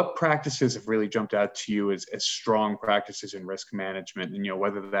 What practices have really jumped out to you as strong practices in risk management? And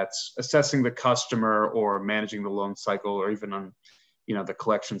whether that's assessing the customer or managing the loan cycle, or even on the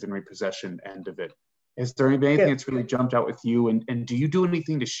collections and repossession end of it. Is there anything that's really jumped out with you? And do you do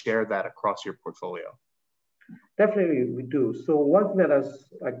anything to share that across your portfolio? Definitely, we do. So one thing that has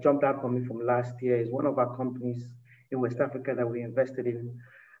jumped out for me from last year is one of our companies in West Africa that we invested in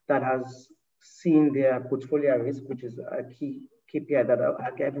that has seen their portfolio risk, which is a key KPI that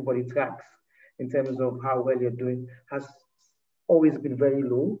everybody tracks in terms of how well you're doing, has always been very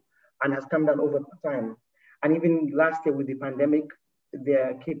low and has come down over time. And even last year with the pandemic,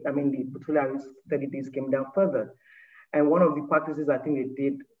 the portfolio risk 30 days came down further. And one of the practices I think they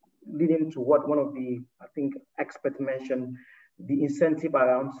did, leading to what one of the, experts mentioned, the incentive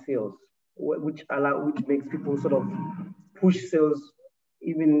around sales, which makes people sort of push sales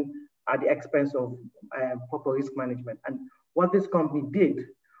even at the expense of proper risk management. And what this company did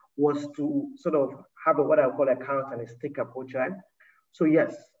was to sort of have what I call a carrot and a stick approach, right? So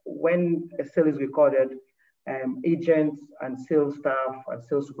yes, when a sale is recorded, agents and sales staff and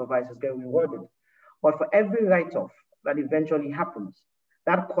sales supervisors get rewarded. But for every write-off that eventually happens,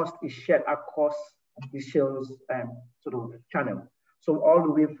 that cost is shared across the sales sort of channel. So all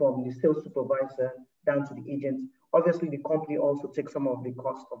the way from the sales supervisor down to the agents. Obviously, the company also takes some of the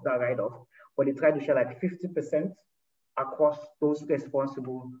cost of that write-off, but they try to share 50% across those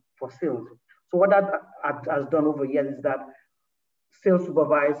responsible for sales. So what that has done over years is that sales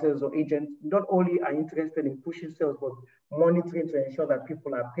supervisors or agents not only are interested in pushing sales, but monitoring to ensure that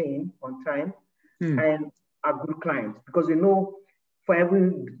people are paying on time and are good clients. Because for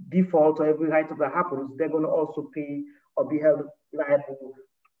every default or every write-off that happens, they're going to also pay or be held liable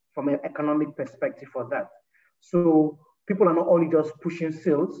from an economic perspective for that. So people are not only just pushing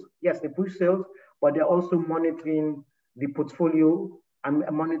sales. Yes, they push sales, but they're also monitoring the portfolio and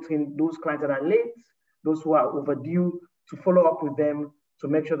monitoring those clients that are late, those who are overdue, to follow up with them to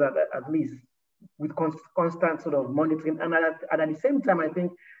make sure that at least with constant sort of monitoring. And at the same time, I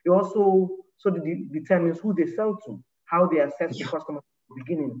think it also sort of determines who they sell to, how they assess the customer at the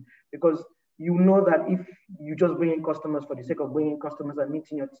beginning. Because you know that if you just bring in customers for the sake of bringing customers and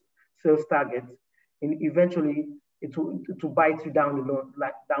meeting your sales targets, eventually it will bite you down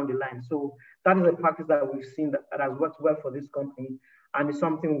the line. So that is a practice that we've seen that has worked well for this company. And it's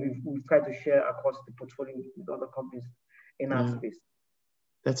something we've tried to share across the portfolio with other companies in our space.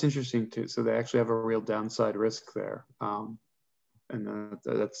 That's interesting too. So they actually have a real downside risk there. And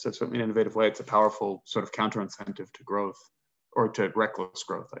that's certainly an innovative way. It's a powerful sort of counter incentive to growth, or to reckless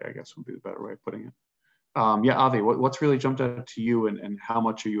growth, I guess would be the better way of putting it. Avi, what's really jumped out to you, and how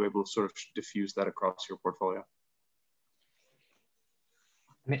much are you able to sort of diffuse that across your portfolio?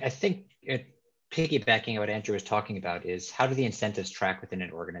 I think piggybacking on what Andrew was talking about is, how do the incentives track within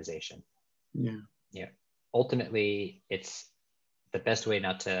an organization? Yeah. Ultimately, it's the best way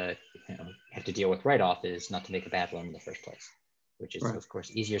not to have to deal with write-off is not to make a bad loan in the first place, which is of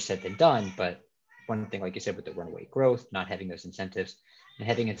course easier said than done. But one thing, like you said, with the runaway growth, not having those incentives, and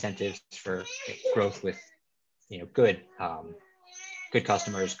having incentives for growth with good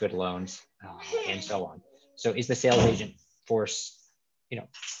customers, good loans, and so on. So is the sales agent force,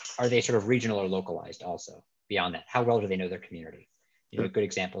 are they sort of regional or localized also beyond that? How well do they know their community? A good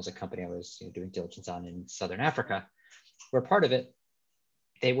example is a company I was doing diligence on in Southern Africa, where part of it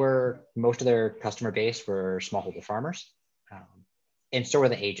most of their customer base were smallholder farmers, and so were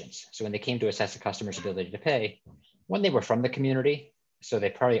the agents. So when they came to assess a customer's ability to pay, when they were from the community, so they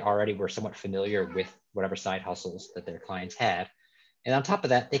probably already were somewhat familiar with whatever side hustles that their clients had. And on top of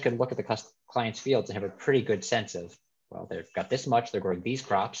that, they could look at the client's fields and have a pretty good sense of, well, they've got this much, they're growing these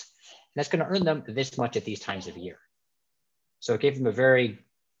crops, and that's going to earn them this much at these times of year. So it gave them a very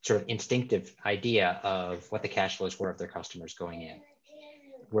sort of instinctive idea of what the cash flows were of their customers going in.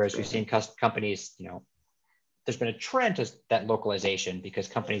 Whereas we've seen companies, there's been a trend to that localization because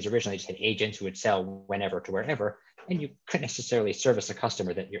companies originally just had agents who would sell whenever to wherever, and you couldn't necessarily service a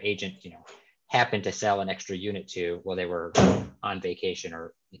customer that your agent, happened to sell an extra unit to while they were on vacation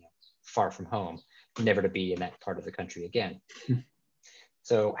or, far from home, never to be in that part of the country again.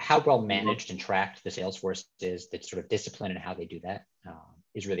 So how well managed and tracked the sales force is, the sort of discipline and how they do that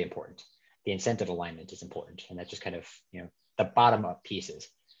is really important. The incentive alignment is important. And that's just kind of, the bottom up pieces.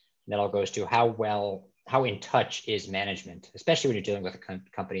 And that all goes to how in touch is management, especially when you're dealing with a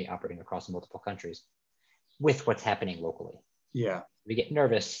company operating across multiple countries, with what's happening locally. Yeah. We get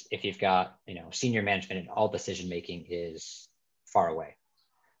nervous if you've got, senior management and all decision-making is far away.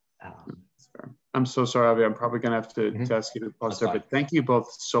 I'm so sorry, Avi. I'm probably going to have to ask you to pause there, but thank you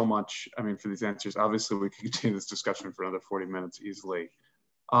both so much. For these answers. Obviously, we can continue this discussion for another 40 minutes easily.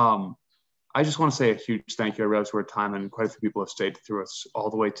 I just want to say a huge thank you. I realize we're at time and quite a few people have stayed through us all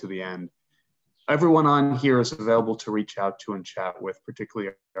the way to the end. Everyone on here is available to reach out to and chat with,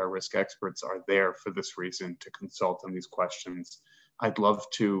 particularly our risk experts are there for this reason, to consult on these questions. I'd love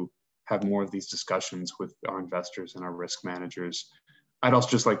to have more of these discussions with our investors and our risk managers. I'd also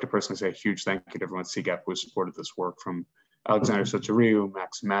just like to personally say a huge thank you to everyone at CGAP who has supported this work, from Alexander Soteriou,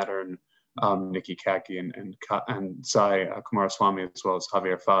 Max Mattern, Nikki Kaki, and Sai Kumaraswamy, as well as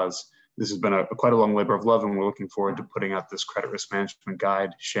Javier Faz. This has been quite a long labor of love, and we're looking forward to putting out this credit risk management guide,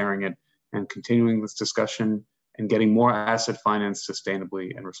 sharing it, and continuing this discussion and getting more asset finance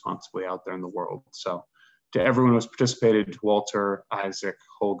sustainably and responsibly out there in the world. So to everyone who's participated, Walter, Isaac,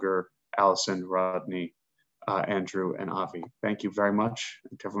 Holger, Allison, Rodney, Andrew, and Avi, thank you very much.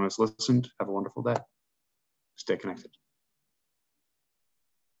 And to everyone who's listened, have a wonderful day. Stay connected.